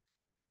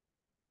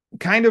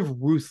kind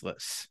of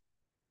ruthless.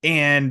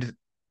 And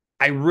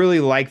I really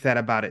like that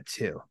about it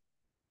too,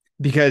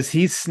 because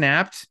he's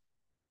snapped,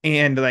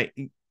 and like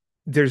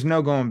there's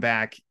no going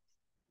back.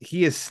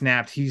 He is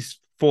snapped. He's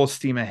full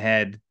steam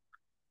ahead,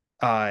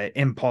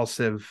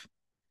 impulsive.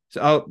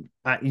 So,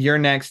 you're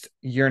next.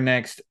 You're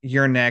next.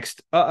 You're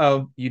next.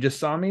 Uh-oh, you just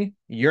saw me.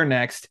 You're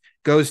next.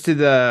 Goes to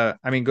the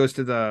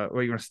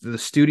what you want to, the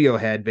studio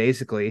head,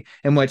 basically,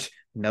 in which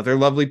another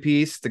lovely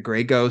piece, the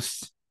Gray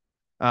Ghost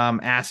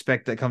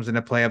aspect that comes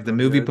into play of the So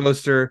movie good.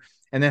 poster,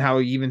 and then how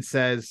he even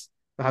says,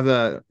 how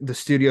the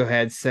studio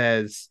head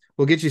says,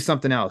 we'll get you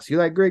something else. You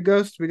like Great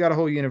Ghost? We got a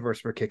whole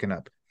universe we're kicking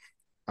up.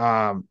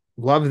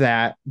 Love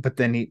that. But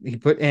then he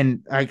put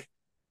in,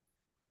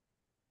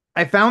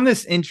 I found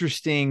this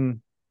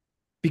interesting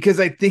because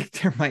I think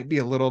there might be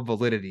a little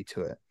validity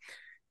to it,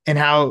 and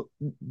how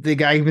the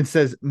guy even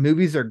says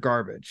movies are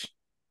garbage.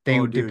 They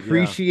Oh, dude, yeah.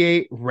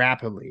 depreciate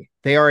rapidly.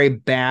 They are a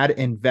bad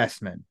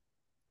investment,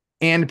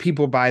 and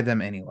people buy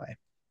them anyway.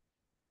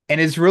 And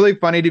it's really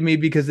funny to me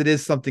because it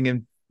is something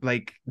in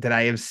like that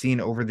I have seen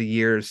over the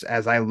years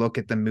as I look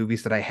at the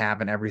movies that I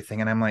have and everything.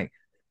 And I'm like,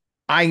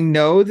 I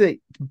know that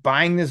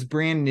buying this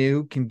brand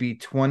new can be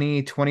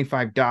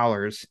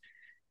 $20-$25.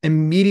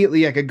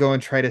 Immediately I could go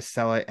and try to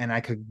sell it, and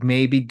I could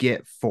maybe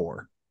get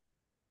four.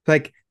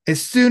 Like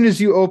as soon as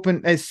you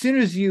open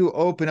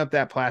up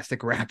that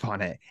plastic wrap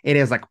on it, it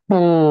is like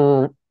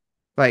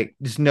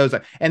just knows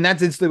that. And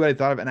that's instantly what I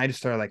thought of. And I just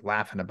started like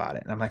laughing about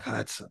it. And I'm like,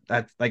 oh,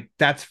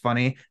 that's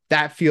funny.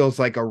 That feels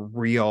like a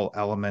real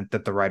element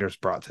that the writers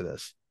brought to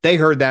this. They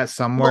heard that Well,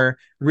 somewhere,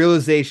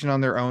 realization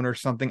on their own or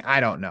something. I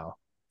don't know.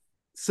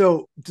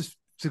 so just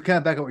to kind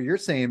of back up what you're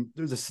saying,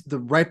 the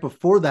right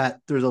before that,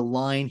 there's a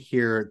line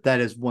here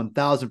that is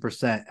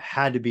 1000%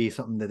 had to be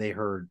something that they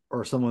heard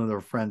or someone of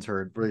their friends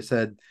heard, where they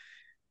said,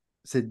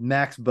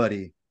 Max,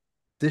 buddy,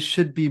 this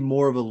should be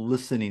more of a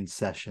listening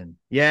session.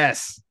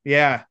 Yes.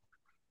 Yeah.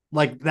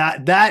 Like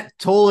that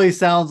totally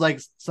sounds like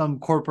some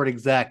corporate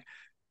exec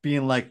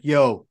being like,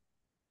 yo,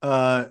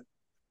 uh,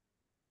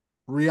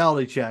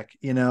 reality check,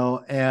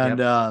 and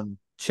Yep.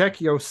 Check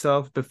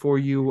yourself before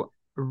you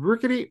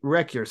rickety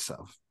wreck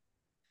yourself.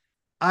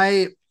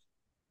 I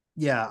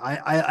yeah,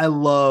 I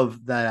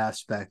love that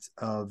aspect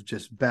of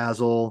just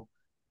Basil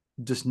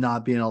just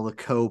not being able to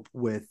cope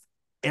with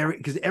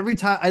because every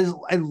time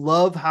I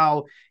love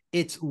how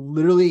it's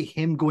literally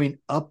him going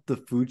up the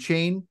food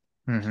chain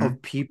Mm-hmm.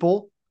 of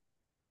people,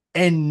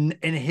 and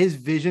his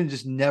vision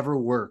just never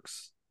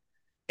works.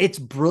 It's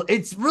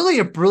really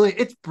a brilliant,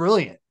 it's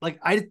brilliant. Like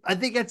I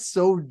think that's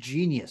so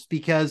genius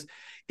because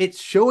it's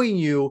showing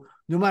you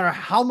no matter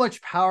how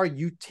much power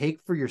you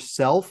take for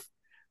yourself,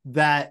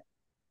 that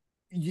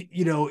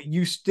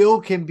you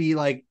still can be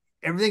like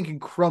everything can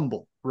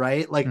crumble,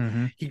 right? Like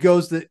Mm-hmm. he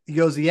goes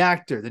the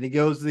actor, then he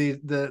goes the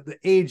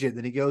agent,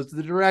 then he goes to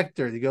the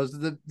director, then he goes to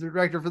the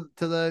director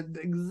to the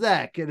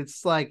exec, and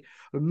it's like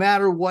no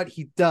matter what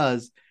he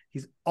does,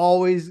 he's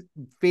always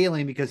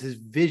failing because his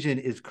vision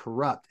is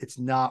corrupt. It's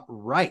not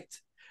right,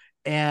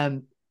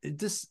 and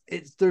it's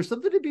there's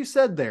something to be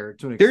said there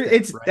to an There,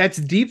 extent, it's right? that's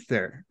deep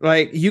there.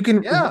 Like you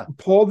can Yeah.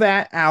 pull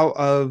that out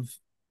of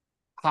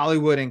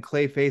Hollywood and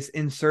Clayface,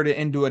 insert it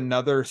into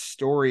another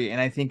story, and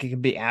I think it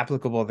can be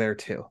applicable there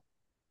too.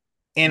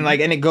 And Mm-hmm. like,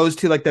 and it goes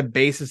to like the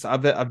basis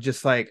of it, of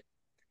just like,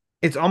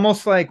 it's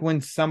almost like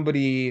when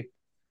somebody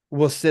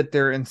will sit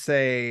there and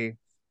say,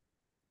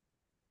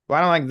 well,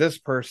 I don't like this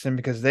person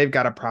because they've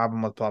got a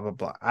problem with blah blah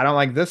blah. I don't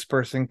like this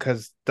person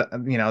because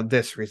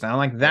this reason. I don't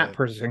like that Right.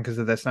 person because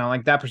of this. And I don't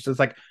like that person. It's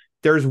like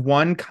there's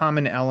one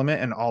common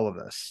element in all of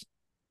this,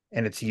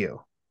 and it's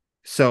you.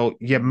 So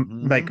you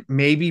Mm-hmm. like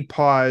maybe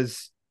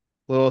pause,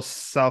 a little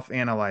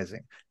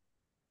self-analyzing.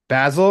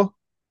 Basil,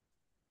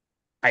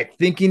 I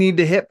think you need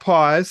to hit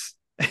pause.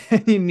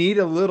 You need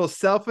a little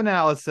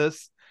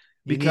self-analysis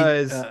You need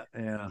because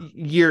yeah.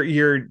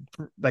 you're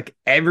like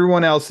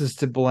everyone else is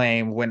to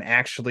blame when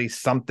actually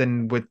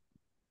something's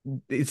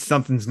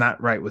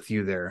not right with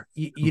you there,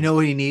 You know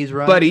what he needs,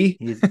 Ryan?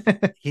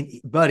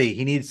 buddy.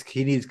 He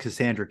needs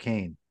Cassandra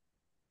Kane.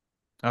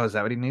 Oh, is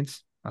that what he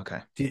needs? Okay.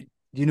 Do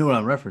you know what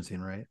I'm referencing,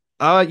 right?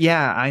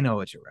 Yeah, I know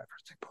what you're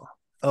referencing, Paul.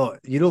 Oh,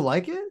 you don't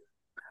like it?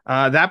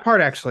 That part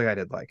actually I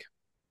did like.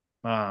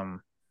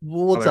 Um,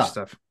 Well, we'll Other talk.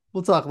 stuff.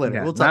 We'll talk later.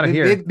 Yeah, We'll talk. not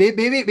here.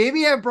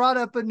 Maybe I brought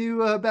up a new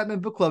Batman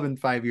book club in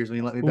 5 years when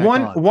you let me back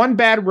on. One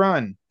bad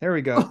run. There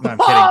we go. No, I'm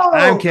kidding.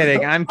 I'm Oh,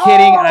 kidding. I'm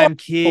kidding. oh, I'm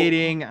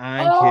kidding.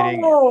 I'm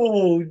kidding.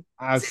 oh,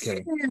 I was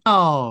kidding.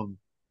 damn!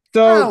 That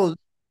So was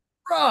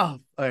rough.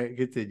 All right,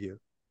 continue.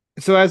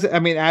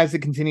 as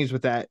it continues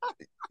with that,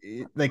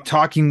 like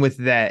talking with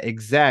that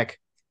exec,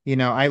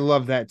 I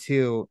love that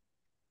too.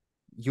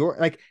 You're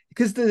like,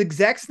 because the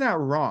exec's not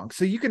wrong.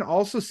 So you can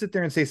also sit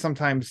there and say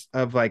sometimes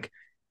of like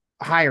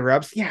higher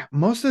ups, yeah,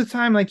 most of the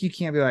time, like you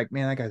can't be like,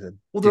 man, that guy's a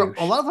Well, there a douche.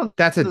 lot of times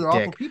That's a they're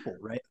awful dick. people,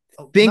 right?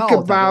 Not Think all the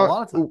time, but a about,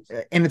 lot of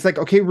times. and it's like,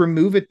 okay,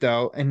 remove it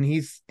though.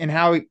 And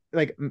how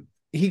like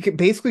he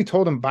basically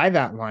told him by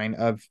that line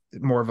of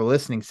more of a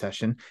listening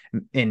session.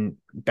 And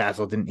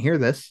Basil didn't hear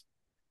this,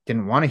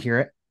 didn't want to hear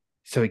it.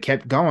 So he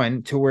kept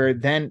going to where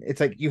then it's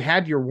like, you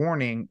had your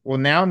warning. Well,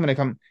 now I'm going to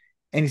come.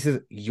 And he says,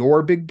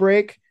 your big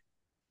break,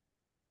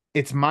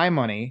 it's my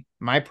money,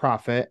 my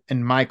profit,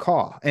 and my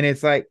call. And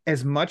it's like,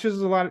 as much as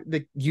a lot of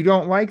like, you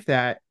don't like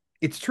that,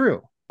 it's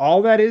true.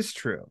 All that is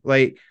true.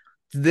 Like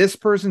this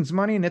person's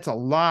money, and it's a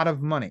lot of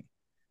money,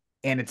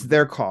 and it's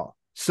their call.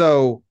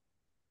 So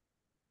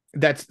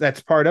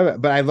that's part of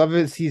it. But I love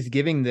it. He's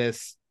giving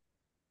this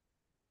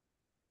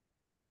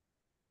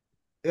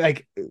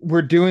like,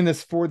 we're doing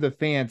this for the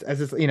fans,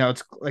 as it's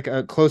like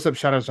a close-up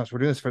shot of us. We're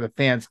doing this for the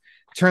fans.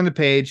 Turn the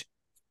page,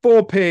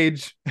 full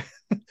page.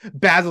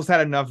 Basil's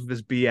had enough of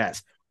his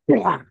BS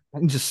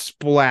and just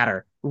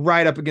splatter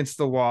right up against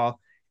the wall.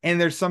 And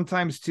there's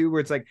sometimes too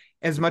where it's like,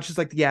 as much as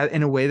like, yeah,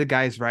 in a way the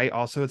guy's right.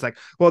 Also, it's like,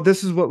 well,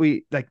 this is what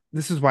we like.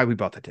 This is why we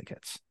bought the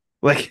tickets.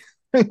 Like,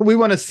 we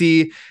want to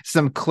see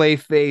some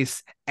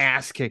Clayface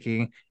ass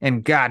kicking,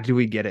 and God, do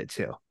we get it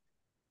too?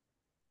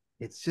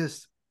 It's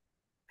just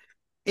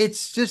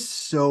it's just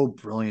so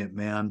brilliant,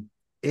 man.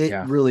 It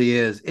Yeah. really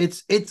is.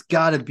 It's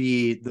got to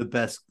be the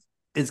best.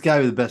 It's got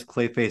to be the best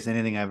Clayface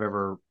anything I've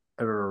ever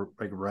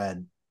like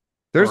read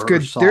or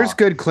There's saw.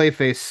 good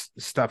Clayface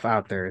stuff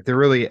out there. They're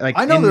really like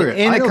I know there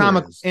is. I know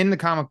there is. in the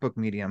comic book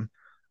medium.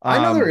 I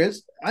know there Um,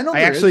 is. I know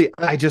I there is. actually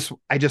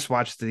I just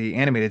watched the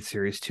animated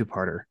series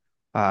two-parter,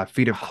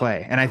 Feet of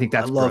Clay, and I think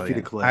I that's love Feet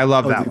of brilliant. I Clay.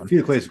 love Oh, that dude, one. Feet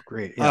of Clay is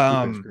great. Yeah, Feet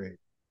of Clay is Um, great.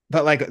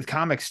 but like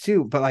comics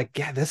too. But like,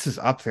 yeah, this is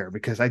up there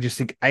because I just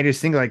think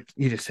like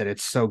you just said,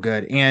 it's so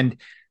good. And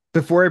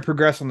before I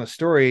progress on the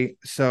story,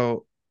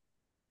 so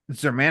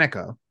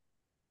Zermanica,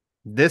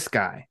 this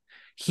guy,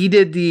 he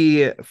did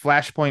the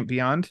Flashpoint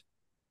Beyond,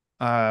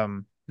 that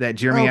Oh,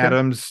 Jeremy okay.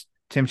 Adams,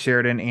 Tim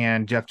Sheridan,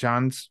 and Jeff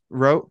Johns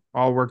wrote,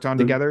 all worked on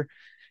The, together.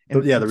 yeah,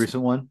 And the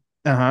recent one.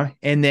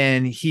 and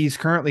then he's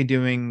currently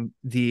doing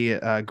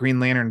the Green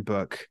Lantern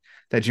book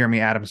that Jeremy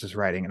Adams is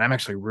writing, and I'm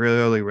actually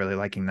really really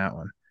liking that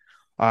one.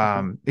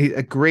 Okay.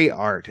 A great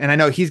art, and I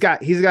know he's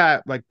got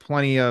like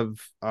plenty of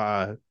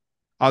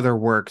other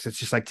works. It's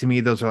just like, to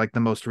me, those are like the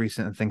most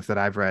recent things that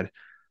I've read.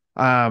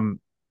 Um,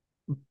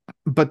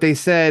 but they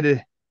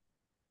said,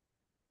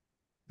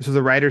 so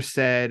the writer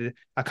said,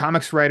 a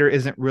comics writer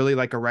isn't really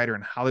like a writer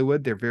in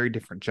Hollywood. They're very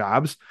different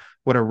jobs.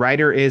 What a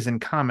writer is in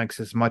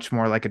comics is much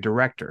more like a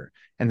director,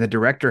 and the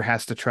director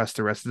has to trust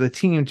the rest of the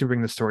team to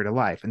bring the story to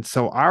life. And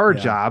so our Yeah.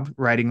 job,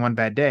 writing One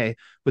Bad Day,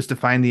 was to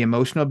find the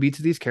emotional beats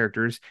of these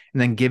characters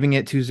and then giving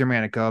it to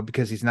Zermanico,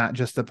 because he's not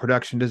just the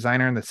production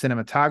designer and the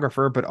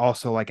cinematographer, but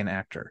also like an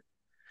actor.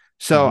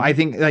 So I Hmm.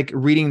 think like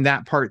reading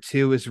that part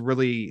too is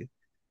really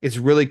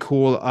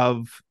cool.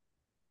 Of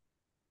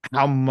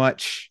how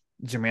much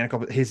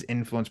Germanico his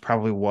influence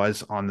probably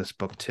was on this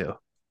book too,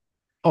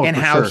 Oh, and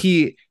for sure.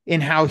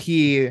 how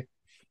he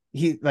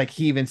like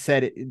he even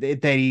said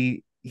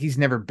that he's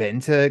never been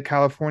to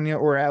California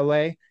or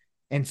LA.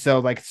 And so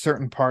like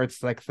certain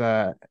parts like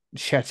the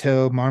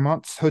Chateau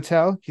Marmont's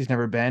hotel, he's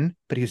never been,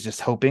 but he was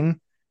just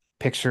hoping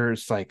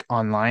pictures like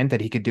online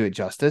that he could do it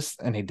justice,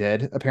 and he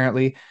did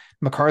apparently.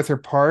 MacArthur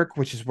Park,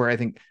 which is where I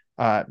think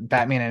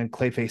Batman and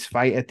Clayface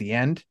fight at the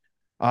end.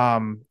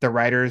 The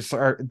writers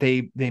are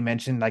they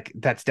mentioned like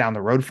that's down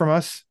the road from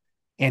us,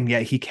 and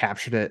yet he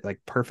captured it like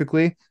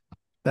perfectly.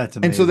 That's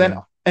And so then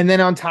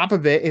amazing. on top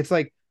of it, it's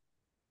like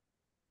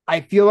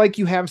I feel like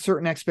you have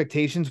certain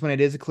expectations when it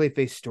is a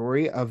Clayface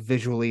story of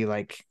visually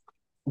like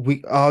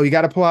you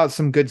got to pull out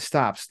some good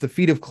stops. The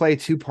Feet of Clay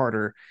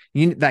two-parter,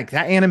 you like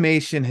that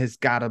animation has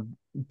got to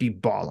be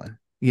balling,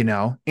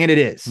 and it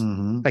is.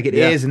 Like it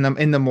Yeah, is in the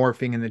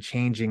morphing and the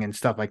changing and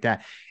stuff like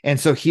that. And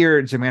so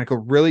here Domenico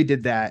really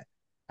did that.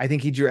 I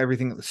think he drew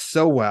everything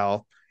so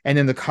well. And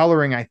then the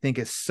coloring I think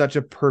is such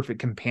a perfect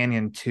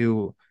companion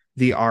to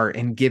the art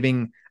and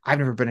giving I've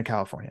never been to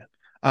California.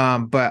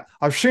 But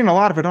I've seen a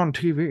lot of it on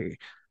TV.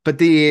 But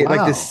the like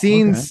wow, okay.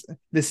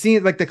 the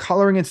scene, like the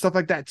coloring and stuff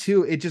like that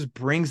too, it just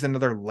brings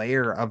another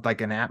layer of like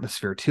an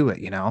atmosphere to it.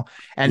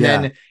 And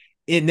Yeah,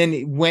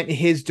 then when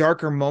his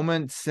darker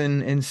moments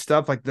and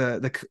stuff like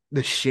the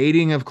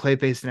shading of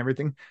Clayface and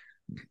everything,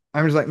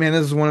 I was like, man,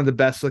 this is one of the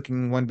best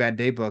looking One Bad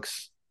Day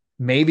books,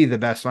 maybe the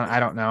best one.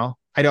 I don't know.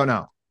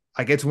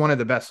 Like it's one of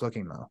the best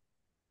looking though.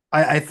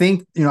 I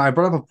think I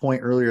brought up a point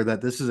earlier that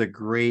this is a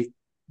great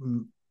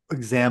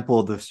example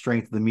of the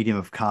strength of the medium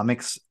of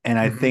comics, and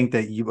I Mm-hmm. think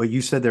that what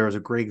you said there was a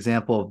great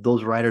example of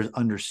those writers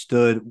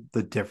understood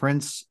the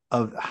difference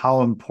of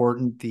how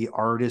important the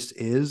artist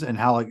is, and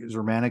how like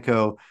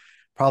Germanico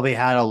probably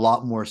had a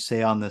lot more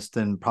say on this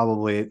than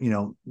probably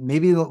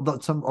maybe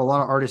some a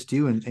lot of artists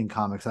do in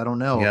comics. I don't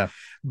know, Yeah.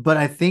 but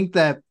I think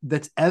that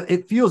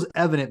it feels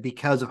evident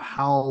because of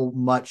how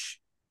much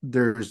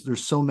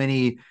there's so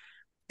many.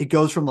 It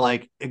goes from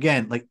like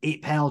again like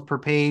 8 panels per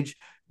page,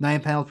 9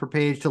 panels per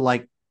page to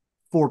like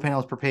 4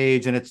 panels per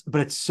page, and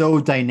it's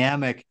so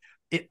dynamic.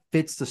 It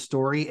fits the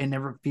story and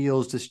never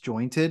feels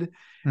disjointed.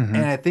 Mm-hmm.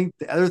 And I think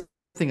the other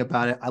thing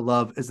about it I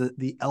love is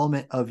the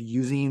element of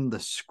using the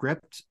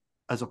script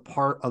as a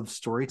part of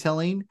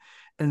storytelling,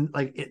 and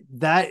like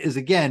that is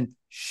again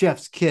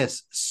chef's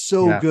kiss,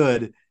 so Yeah.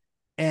 good.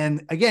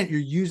 And again, you're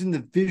using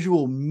the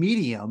visual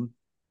medium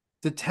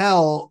to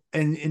tell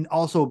and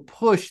also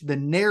push the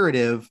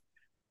narrative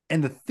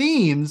and the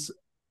themes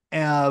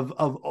of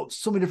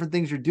so many different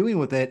things you're doing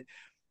with it,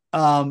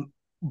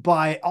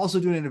 by also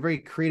doing it in a very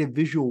creative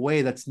visual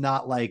way that's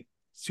not like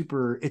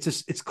super. It's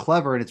just it's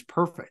clever and it's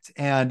perfect.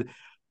 And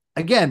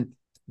again,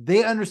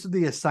 they understood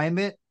the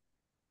assignment,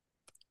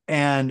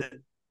 and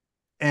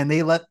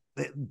they let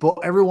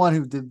everyone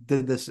who did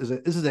this is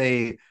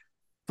a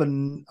I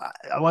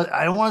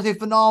don't want to say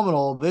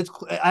phenomenal, but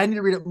I need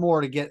to read it more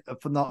to get the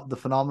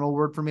phenomenal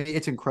word for me.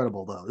 It's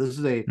incredible though.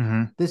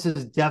 Mm-hmm. This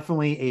is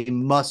definitely a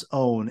must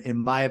own in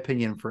my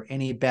opinion for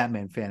any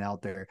Batman fan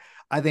out there.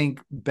 I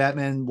think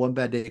Batman One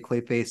Bad Day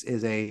Clayface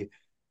is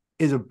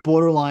a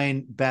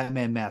borderline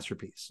Batman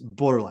masterpiece.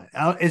 Borderline.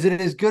 Is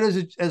it as good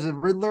as a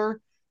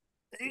Riddler?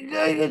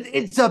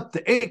 It's up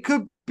there. It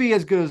could be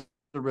as good as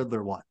the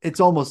Riddler one. It's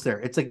almost there.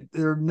 It's like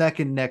they're neck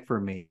and neck for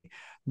me.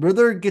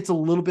 Riddler gets a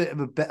little bit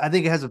of I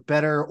think it has a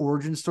better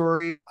origin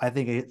story. I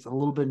think it's a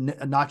little bit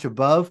a notch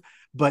above,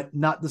 but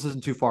not. This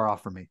isn't too far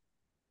off for me.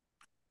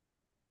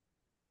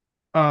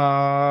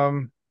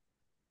 Um.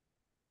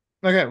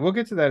 Okay, we'll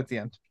get to that at the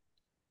end.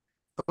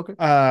 Okay.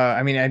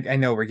 I mean, I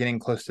know we're getting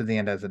close to the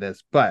end as it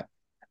is, but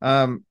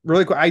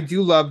really quick, I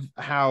do love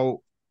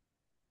how,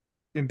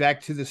 and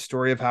back to the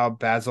story of how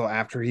Basil,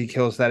 after he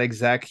kills that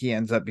exec, he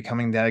ends up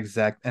becoming that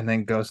exec, and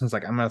then goes and's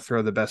like, I'm gonna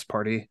throw the best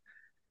party,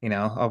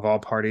 of all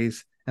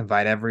parties,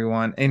 invite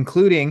everyone,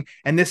 including,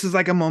 and this is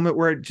like a moment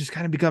where it just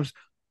kind of becomes,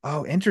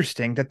 oh,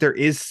 interesting that there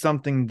is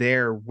something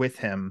there with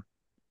him,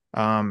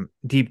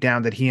 deep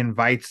down, that he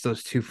invites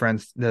those two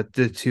friends, the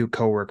two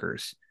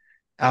coworkers,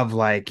 of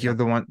like you're Yeah.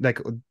 the one like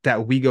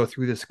that we go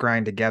through this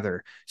grind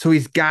together. So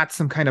he's got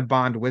some kind of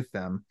bond with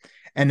them.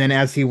 And then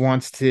as he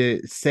wants to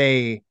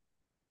say,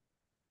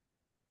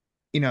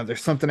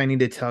 there's something I need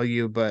to tell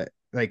you, but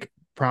like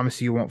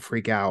promise you won't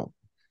freak out.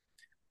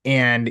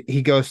 And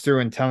he goes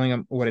through and telling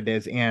him what it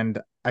is. And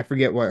I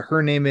forget what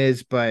her name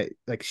is, but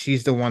like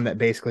she's the one that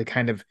basically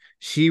kind of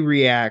she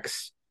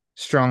reacts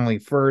strongly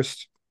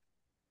first.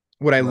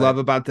 What I love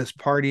Right. about this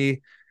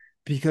party,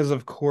 because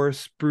of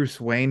course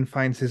Bruce Wayne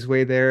finds his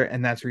way there,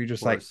 and that's where you're Of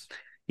just like, course.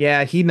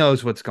 yeah, he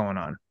knows what's going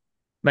on.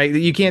 Like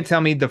you Mm-hmm. can't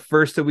tell me the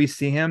first that we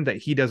see him that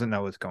he doesn't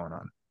know what's going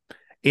on.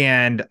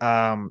 And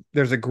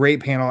there's a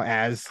great panel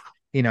as,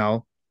 you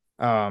know,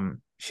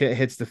 shit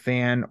hits the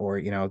fan,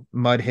 or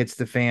mud hits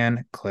the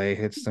fan, clay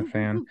hits the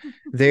fan.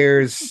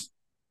 There's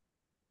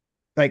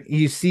like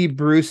you see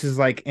Bruce is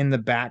like in the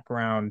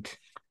background.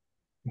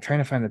 I'm trying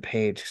to find the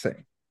page.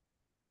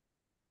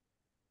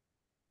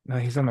 No,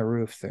 he's on the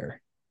roof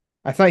there.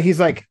 I thought he's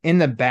like in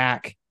the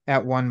back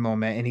at one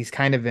moment, and he's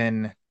kind of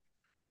in.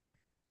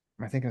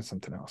 I think of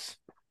something else.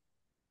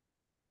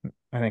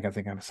 I think I'm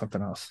thinking of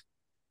something else.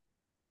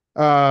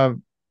 Uh,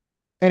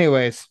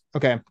 anyways,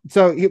 okay.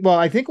 So, well,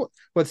 I think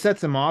what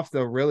sets him off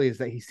though really is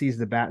that he sees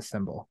the bat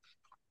symbol,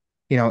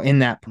 in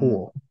that Mm,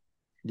 pool,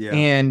 yeah.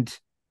 and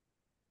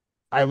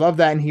I love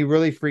that, and he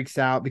really freaks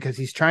out because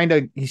he's trying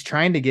to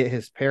get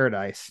his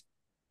paradise.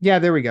 Yeah,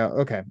 there we go.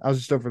 Okay, I was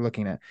just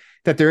overlooking it.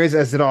 That there is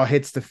as it all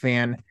hits the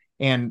fan,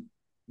 and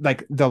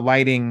like the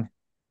lighting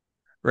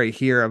right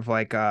here of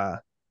like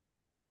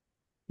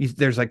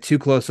there's like two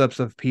close-ups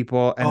of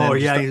people, and Oh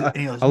then yeah, just and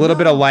he goes, a little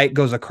bit of no. light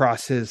goes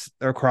across the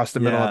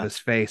middle of Yeah. his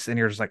face, and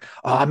you're just like,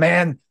 oh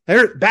man,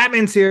 there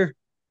Batman's here,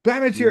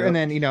 and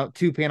Yep. then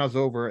two panels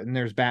over, and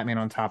there's Batman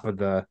on top of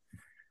the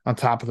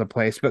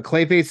place. But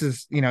Clayface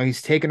is,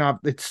 he's taken off.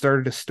 It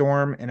started to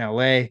storm in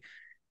LA.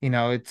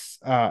 It's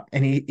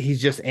and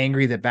he's just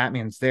angry that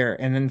Batman's there.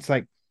 And then it's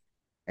like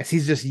as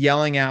he's just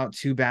yelling out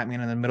to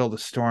Batman in the middle of the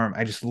storm,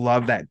 I just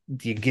love that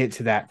you get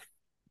to that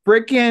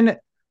freaking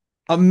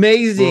Oh,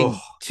 amazing I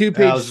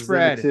two-page was just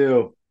thinking spread.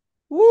 too.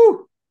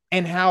 Woo!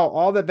 And how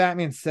all that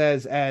Batman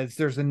says as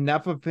there's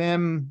enough of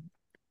him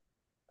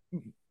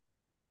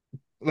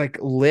like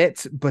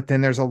lit, but then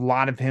there's a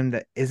lot of him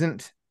that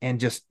isn't, and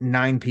just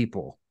 9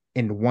 people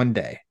in one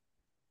day.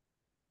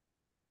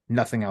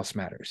 Nothing else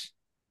matters.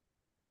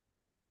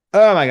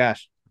 Oh my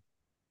gosh.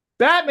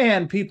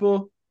 Batman,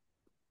 people.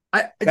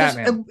 I just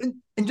Batman.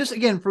 and just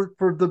again for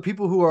the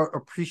people who are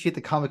appreciate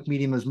the comic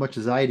medium as much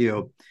as I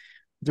do,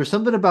 there's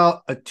something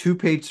about a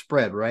 2-page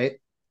spread, right?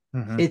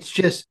 Mm-hmm. It's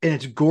just and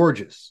it's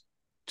gorgeous,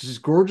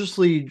 just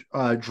gorgeously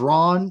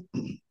drawn,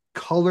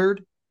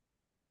 colored,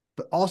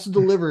 but also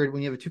delivered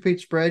when you have a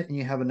 2-page spread and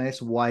you have a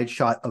nice wide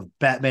shot of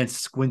Batman's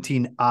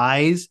squinting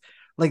eyes.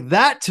 Like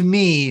that to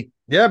me,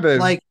 Yeah, but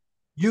like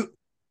you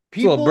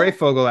it's a little people.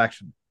 Brayfogle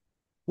action.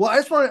 Well, I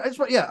just want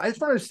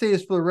to say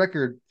this for the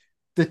record.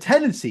 The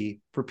tendency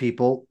for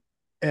people,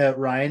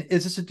 Ryan,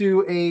 is just to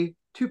do a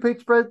 2-page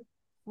spread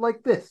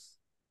like this,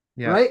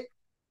 Yeah. right?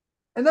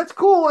 And that's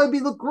cool. It'd be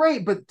look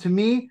great, but to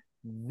me,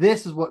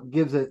 this is what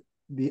gives it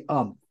the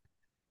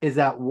is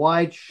that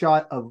wide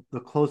shot of the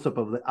close up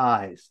of the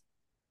eyes.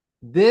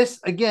 This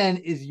again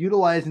is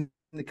utilizing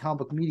the comic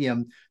book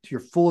medium to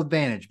your full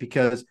advantage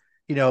because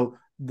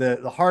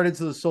the heart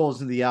into the soul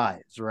is in the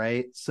eyes,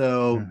 right?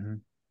 So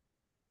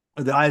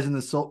Mm-hmm. the eyes and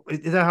the soul.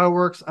 Is that how it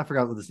works? I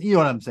forgot what this. You know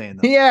what I'm saying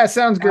though. Yeah,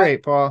 sounds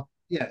great, Paul.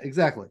 Yeah,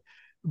 exactly.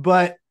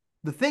 But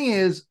the thing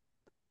is,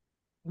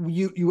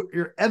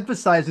 you're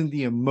emphasizing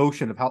the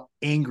emotion of how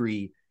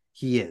angry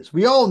he is.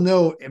 We all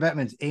know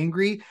Batman's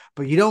angry,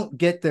 but you don't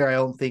get there, I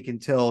don't think,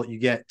 until you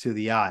get to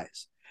the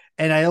eyes.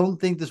 And I don't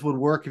think this would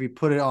work if you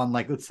put it on,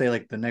 like, let's say,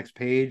 like the next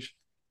page,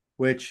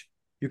 which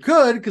you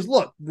could, because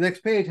look, the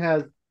next page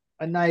has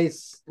a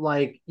nice,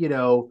 like,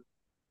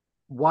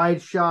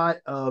 wide shot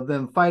of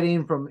them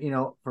fighting from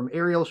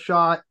aerial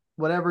shot,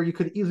 whatever. You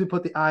could easily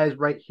put the eyes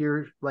right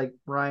here, like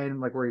Ryan,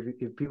 like where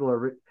if people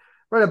are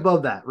right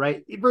above that,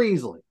 right, very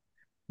easily.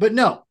 But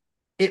no,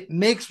 it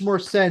makes more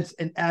sense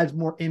and adds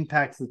more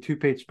impact to the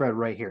 2-page spread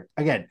right here.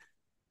 Again,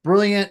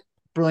 brilliant,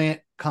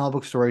 brilliant comic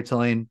book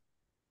storytelling.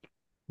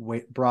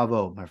 Wait,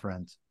 bravo, my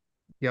friends.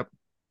 Yep.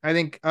 I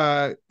think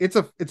it's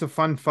a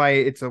fun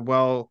fight. It's a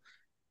well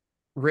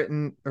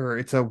written, or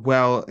it's a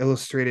well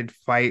illustrated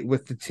fight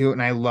with the two,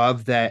 and I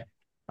love that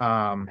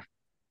um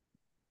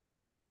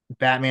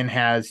Batman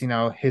has,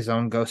 his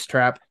own ghost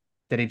trap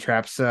that he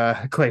traps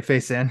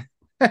Clayface in.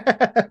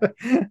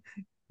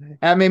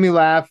 That made me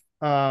laugh.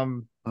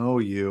 Oh,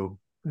 you.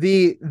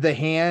 The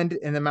hand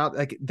and the mouth,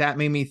 like that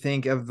made me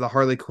think of the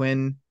Harley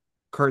Quinn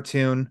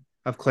cartoon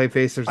of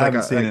Clayface. There's I like haven't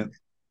a seen it.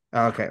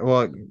 okay,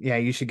 well, yeah,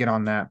 you should get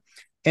on that.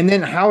 And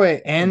then how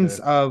it ends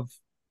Someday. of,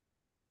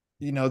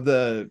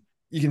 the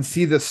you can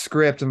see the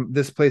script, and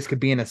this place could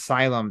be an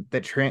asylum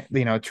that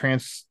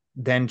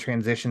then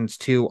transitions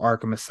to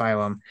Arkham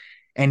Asylum,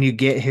 and you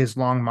get his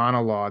long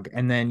monologue,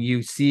 and then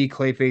you see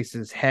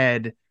Clayface's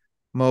head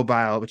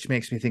mobile, which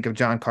makes me think of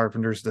John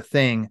Carpenter's The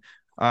Thing.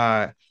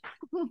 And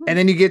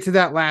then you get to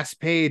that last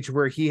page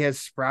where he has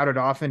sprouted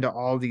off into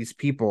all these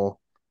people.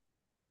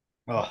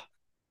 Oh,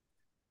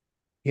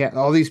 Yeah,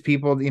 all these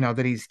people,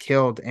 that he's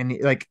killed, and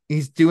like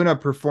he's doing a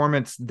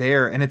performance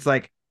there, and it's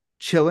like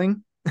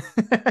chilling,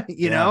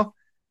 you yeah. know?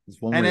 That's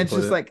one And way to it's put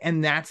just it. like,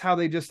 and that's how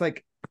they just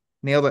like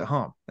nailed it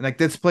home. And like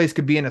this place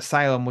could be an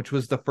asylum, which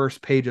was the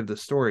first page of the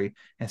story.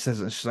 And it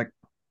says it's just like,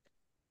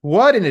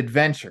 what an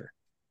adventure.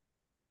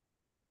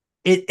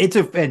 It's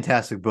a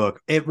fantastic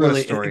book. It What a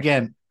really, story.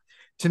 again,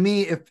 to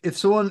me,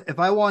 if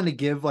I wanted to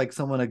give like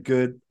someone a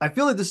good, I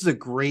feel like this is a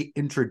great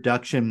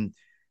introduction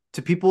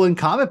to people in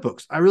comic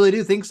books. I really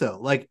do think so.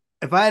 Like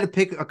if I had to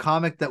pick a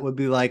comic that would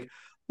be like,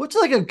 what's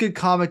like a good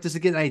comic just to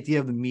get an idea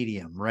of the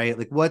medium, right?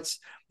 Like what's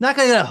not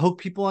gonna hook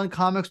people on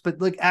comics, but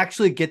like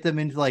actually get them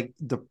into like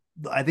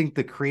I think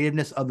the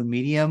creativeness of the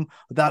medium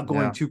without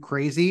going Yeah. too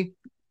crazy.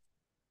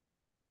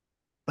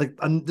 Like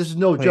this is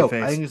no joke. I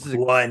Clayface. think this is a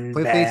One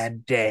Clayface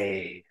bad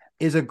day.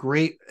 is a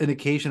great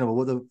indication of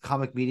what the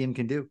comic medium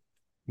can do.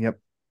 Yep.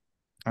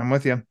 I'm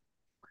with you.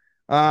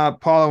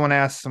 Paul, I want to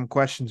ask some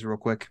questions real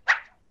quick.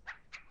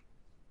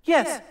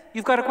 Yes,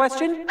 you've got a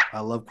question? I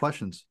love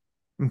questions.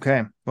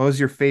 Okay. What was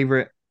your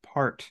favorite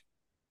part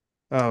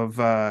of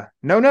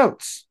No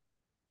Notes?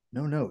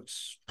 No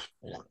notes.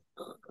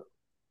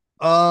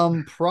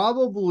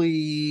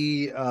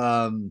 Probably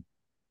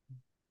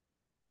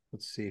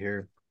let's see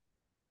here.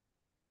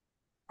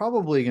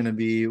 Probably gonna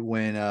be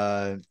when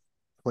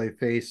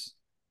Clayface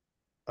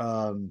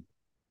um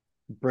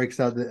breaks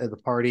out at the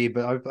party,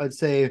 but I'd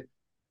say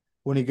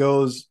when he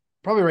goes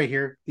probably right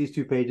here, these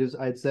two pages,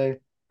 I'd say,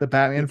 The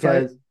Batman fight?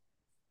 because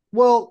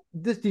well,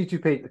 this these two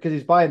pages because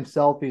he's by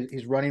himself,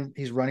 he's running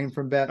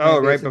from Oh, Batman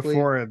right basically.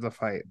 before the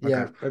fight. Okay.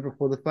 Yeah, right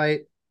before the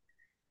fight,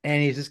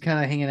 and he's just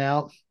kind of hanging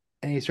out,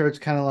 and he starts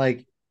kind of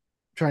like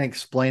trying to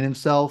explain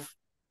himself.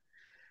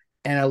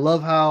 And I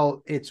love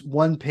how it's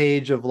one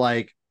page of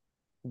like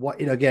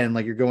what again,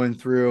 like you're going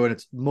through, and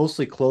it's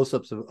mostly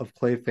close-ups of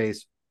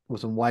Clayface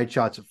with some wide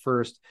shots at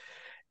first,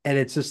 and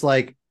it's just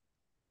like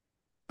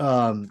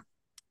um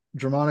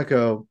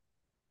Dramonico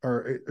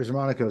or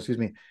Dramonico, excuse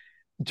me,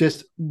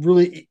 just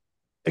really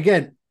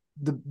again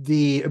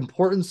the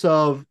importance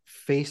of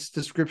face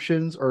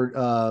descriptions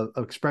or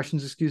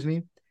expressions, excuse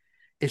me,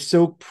 is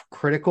so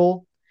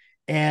critical.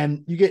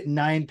 And you get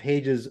 9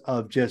 pages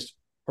of just,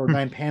 or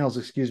 9 panels,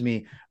 excuse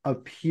me,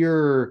 of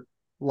pure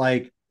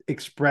like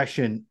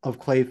expression of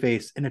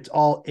Clayface, and it's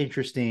all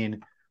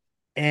interesting.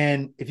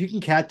 And if you can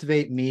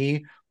captivate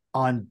me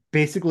on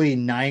basically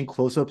 9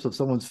 close-ups of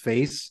someone's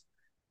face,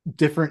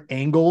 different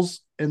angles,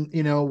 and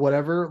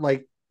whatever,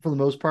 like for the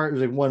most part,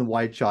 there's like one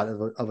wide shot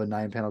of a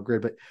 9 panel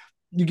grid, but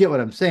you get what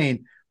I'm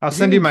saying. I'll If you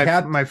send you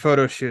can my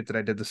photo shoot that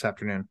I did this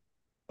afternoon.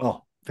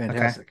 oh, Okay.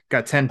 fantastic.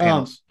 Got 10 Um,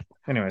 panels.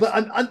 Anyways. but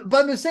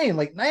I'm just saying,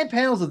 like 9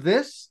 panels of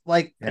this,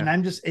 like, Yeah.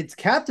 and it's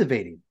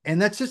captivating, and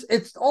that's just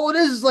it's all it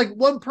is like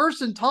one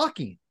person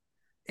talking.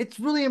 It's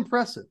really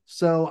impressive.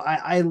 So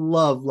I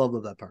love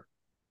that part.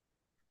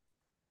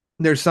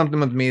 There's something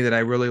with me that I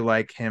really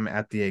like him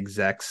at the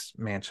execs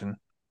mansion.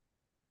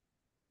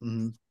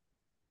 Mm-hmm.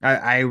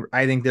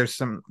 I think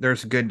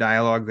there's good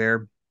dialogue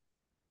there.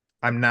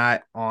 I'm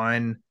not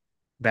on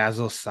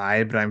Basil's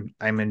side, but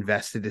I'm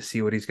invested to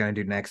see what he's gonna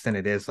do next. And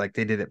it is like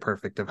they did it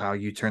perfect of how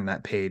you turn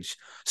that page,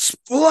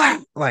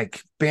 splat,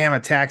 like bam,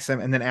 attacks him,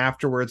 and then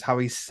afterwards how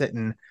he's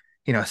sitting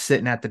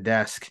at the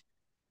desk,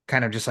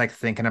 kind of just like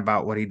thinking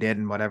about what he did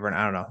and whatever. And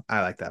I don't know.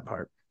 I like that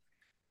part.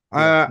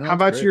 Yeah, no, How it's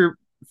about great. your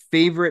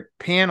favorite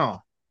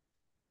panel?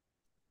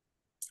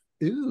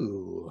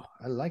 Ooh,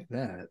 I like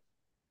that.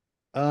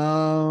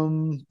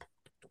 Um,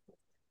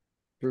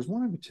 there's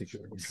one in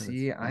particular. I'm trying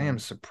See, I am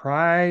to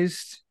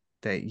surprised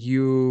that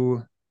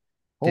you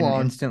hold didn't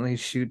on. instantly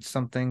shoot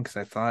something because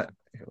I thought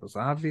it was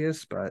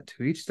obvious, but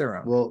to each their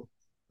own. Well,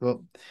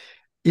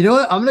 you know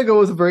what? I'm gonna go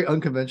with a very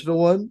unconventional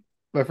one.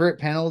 My favorite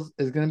panels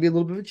is gonna be a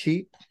little bit of a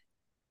cheat.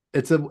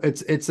 It's a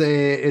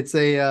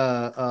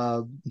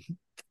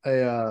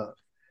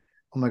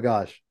oh my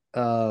gosh.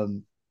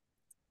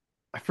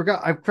 I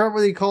forgot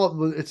what you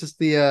call it. It's just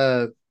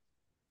the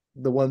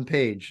one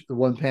page, the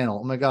one panel.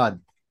 Oh my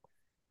god.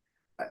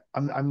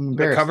 I'm The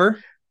embarrassed. cover,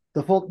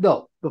 The full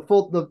no, the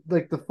full the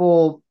like the the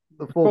full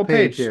full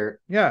page page. here.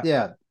 Yeah,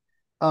 Yeah.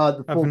 The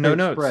of full no page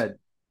notes. spread.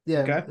 Yeah,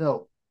 Okay.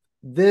 no.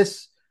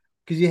 This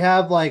because you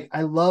have like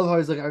I love how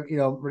he's like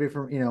ready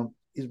for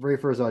he's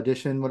ready for his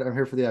audition. What I'm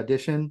here for the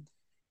audition,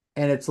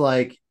 and it's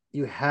like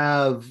you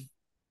have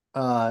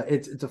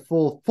it's a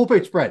full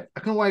page spread. I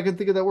don't know why I couldn't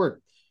think of that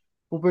word.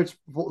 Full page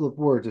full the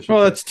words I should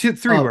Well, say.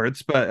 that's three Um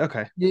words, but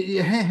okay.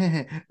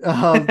 yeah,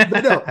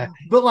 but no,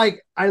 but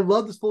like I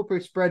love this full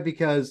page spread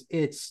because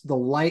it's the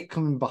light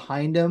coming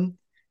behind him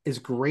is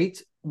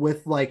great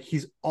with like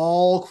he's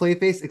all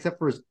Clayface except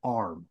for his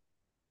arm.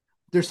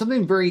 There's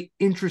something very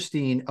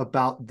interesting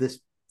about this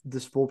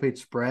full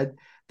page spread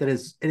that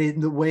is and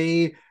in the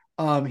way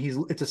he's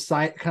it's a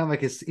side kind of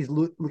like he's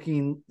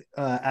looking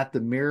at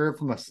the mirror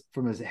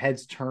from his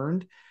head's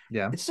turned.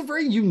 Yeah. It's a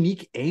very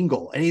unique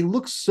angle, and he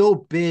looks so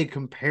big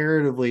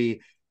comparatively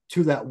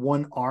to that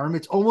one arm.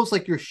 It's almost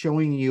like you're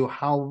showing you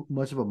how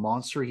much of a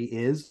monster he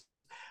is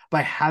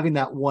by having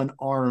that one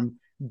arm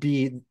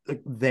be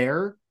like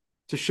there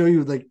to show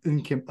you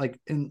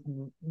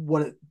in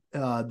what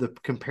the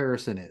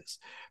comparison is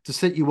to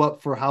set you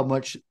up for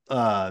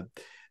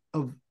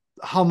of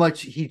how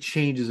much he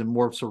changes and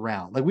morphs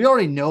around. Like we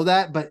already know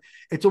that, but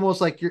it's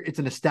almost like it's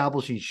an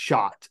establishing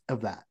shot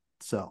of that.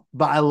 So,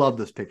 but I love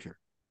this picture.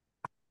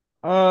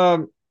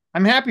 Um,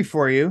 I'm happy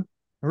for you.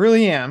 I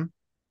really am.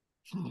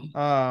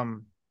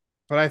 Um,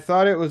 but I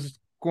thought it was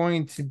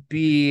going to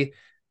be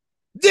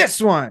this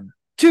one.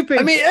 Two I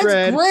page mean, it's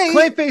spread, great.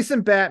 Clayface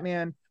and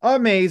Batman,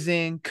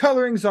 amazing.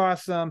 Coloring's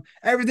awesome.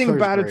 Everything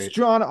Color's about it's great.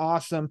 drawn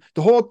awesome.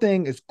 The whole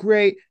thing is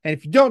great. And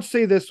if you don't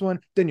say this one,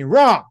 then you're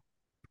wrong.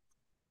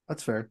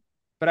 That's fair.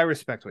 But I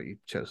respect what you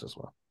chose as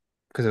well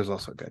because it was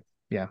also good.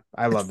 Yeah,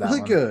 I love It's that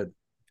really one. good.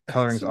 It's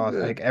Coloring's so awesome.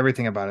 Like good.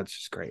 everything about it's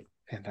just great.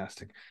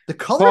 Fantastic. The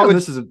coloring Paul, on would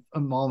this is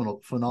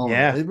phenomenal.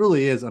 yeah. It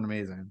really is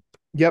amazing.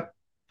 Yep.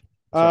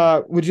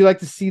 Sorry. Would you like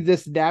to see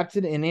this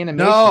adapted in animation?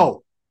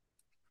 No.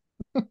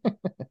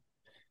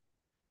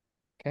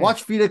 Okay.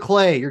 Watch Feet of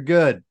Clay. You're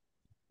good.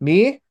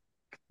 Me?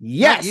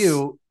 Yes. Not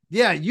you.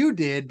 Yeah, you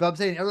did. But I'm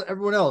saying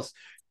everyone else.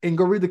 And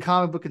go read the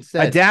comic book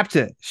instead. Adapt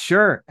it.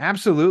 Sure.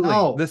 Absolutely.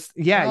 No.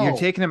 You're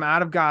taking him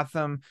out of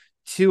Gotham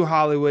to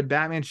Hollywood.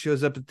 Batman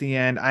shows up at the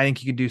end. I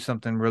think you could do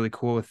something really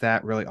cool with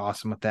that, really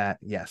awesome with that.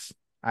 Yes.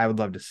 I would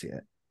love to see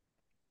it.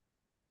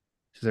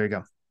 So there you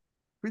go.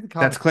 Read the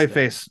comic That's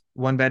Clayface.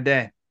 One bad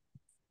day.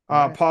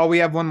 Right. Paul, we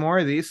have one more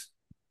of these.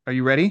 Are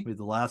you ready? Read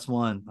the last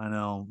one. I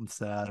know. I'm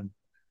sad. I'm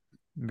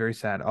very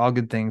sad. All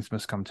good things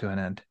must come to an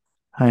end.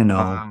 I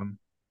know.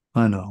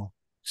 I know.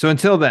 So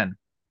until then,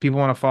 people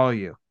want to follow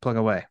you. Plug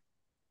away.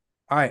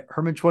 All right,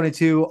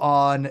 Herman22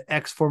 on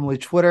X, formerly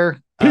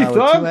Twitter.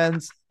 P-Thug? 2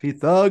 N's.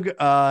 P-Thug.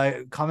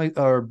 Comic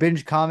or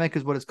binge comic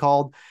is what it's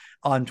called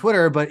on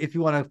Twitter. But if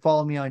you want to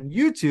follow me on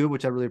YouTube,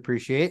 which I really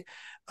appreciate,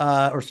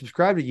 or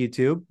subscribe to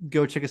YouTube,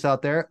 go check us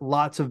out there.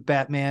 Lots of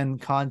Batman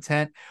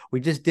content.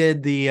 We just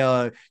did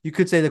the you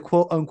could say the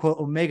quote unquote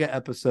Omega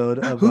episode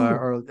of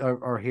our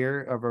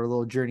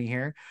little journey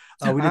here.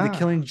 We did the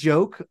Killing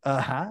Joke.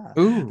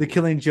 The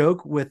Killing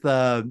Joke with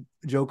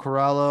Joe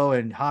Corallo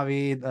and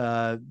Javi,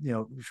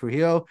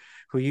 Trujillo,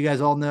 who you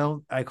guys all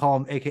know. I call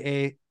him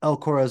AKA El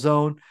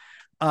Corazon.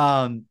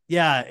 And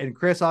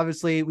Chris,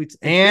 obviously,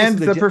 and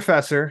the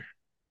professor.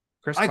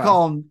 Chris I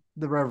call him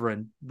the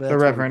Reverend. The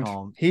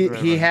Reverend.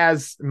 He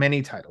has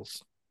many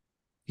titles.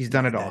 He's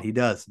done it all. He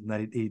does.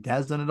 He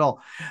has done it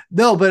all.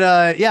 No,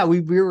 but we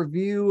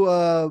review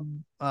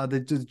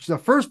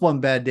the first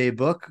One Bad Day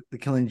book, The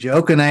Killing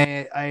Joke, and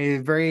I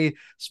very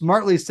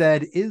smartly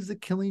said, is The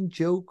Killing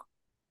Joke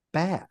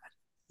bad?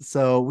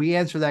 So we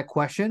answer that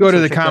question. Go to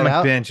the comic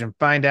bench and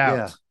find out.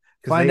 Yeah.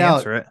 Find out.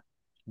 Answer it.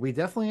 We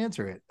definitely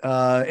answer it.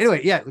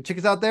 Anyway, check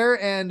us out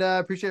there, and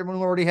appreciate everyone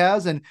who already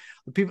has. And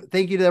people,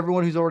 thank you to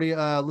everyone who's already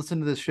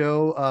listened to this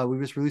show. We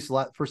just released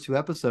the first 2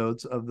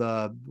 episodes of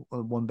the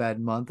One Bad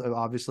Month,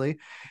 obviously,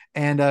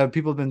 and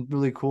people have been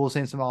really cool,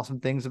 saying some awesome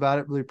things about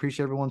it. Really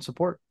appreciate everyone's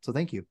support. So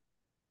thank you.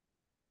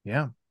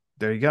 Yeah,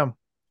 there you go.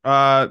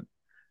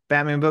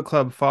 Batman Book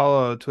Club.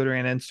 Follow Twitter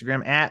and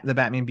Instagram at the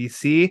Batman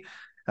BC,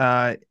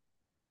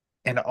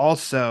 and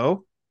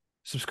also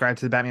subscribe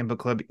to the Batman Book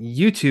Club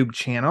YouTube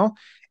channel.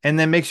 And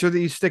then make sure that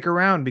you stick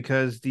around,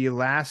 because the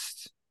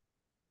last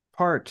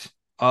part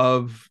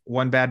of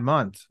One Bad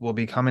Month will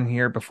be coming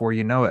here before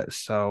you know it.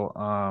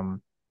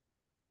 So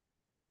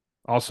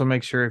also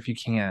make sure, if you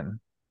can,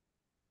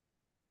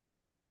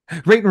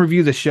 rate and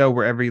review the show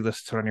wherever you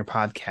listen to it on your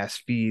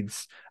podcast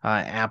feeds,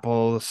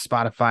 Apple,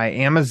 Spotify,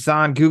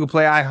 Amazon, Google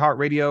Play,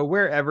 iHeartRadio,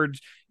 wherever you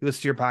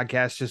listen to your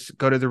podcast. Just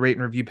go to the rate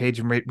and review page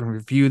and rate and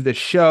review the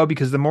show,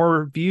 because the more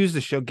reviews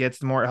the show gets,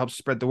 the more it helps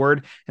spread the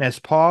word. And as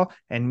Paul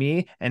and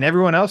me and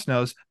everyone else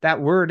knows,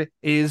 that word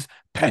is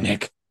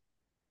panic.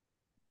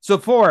 So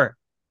for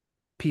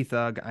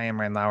P-Thug, I am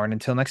Ryan Lauer, and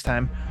until next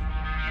time,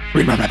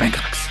 read my Batman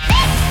comics.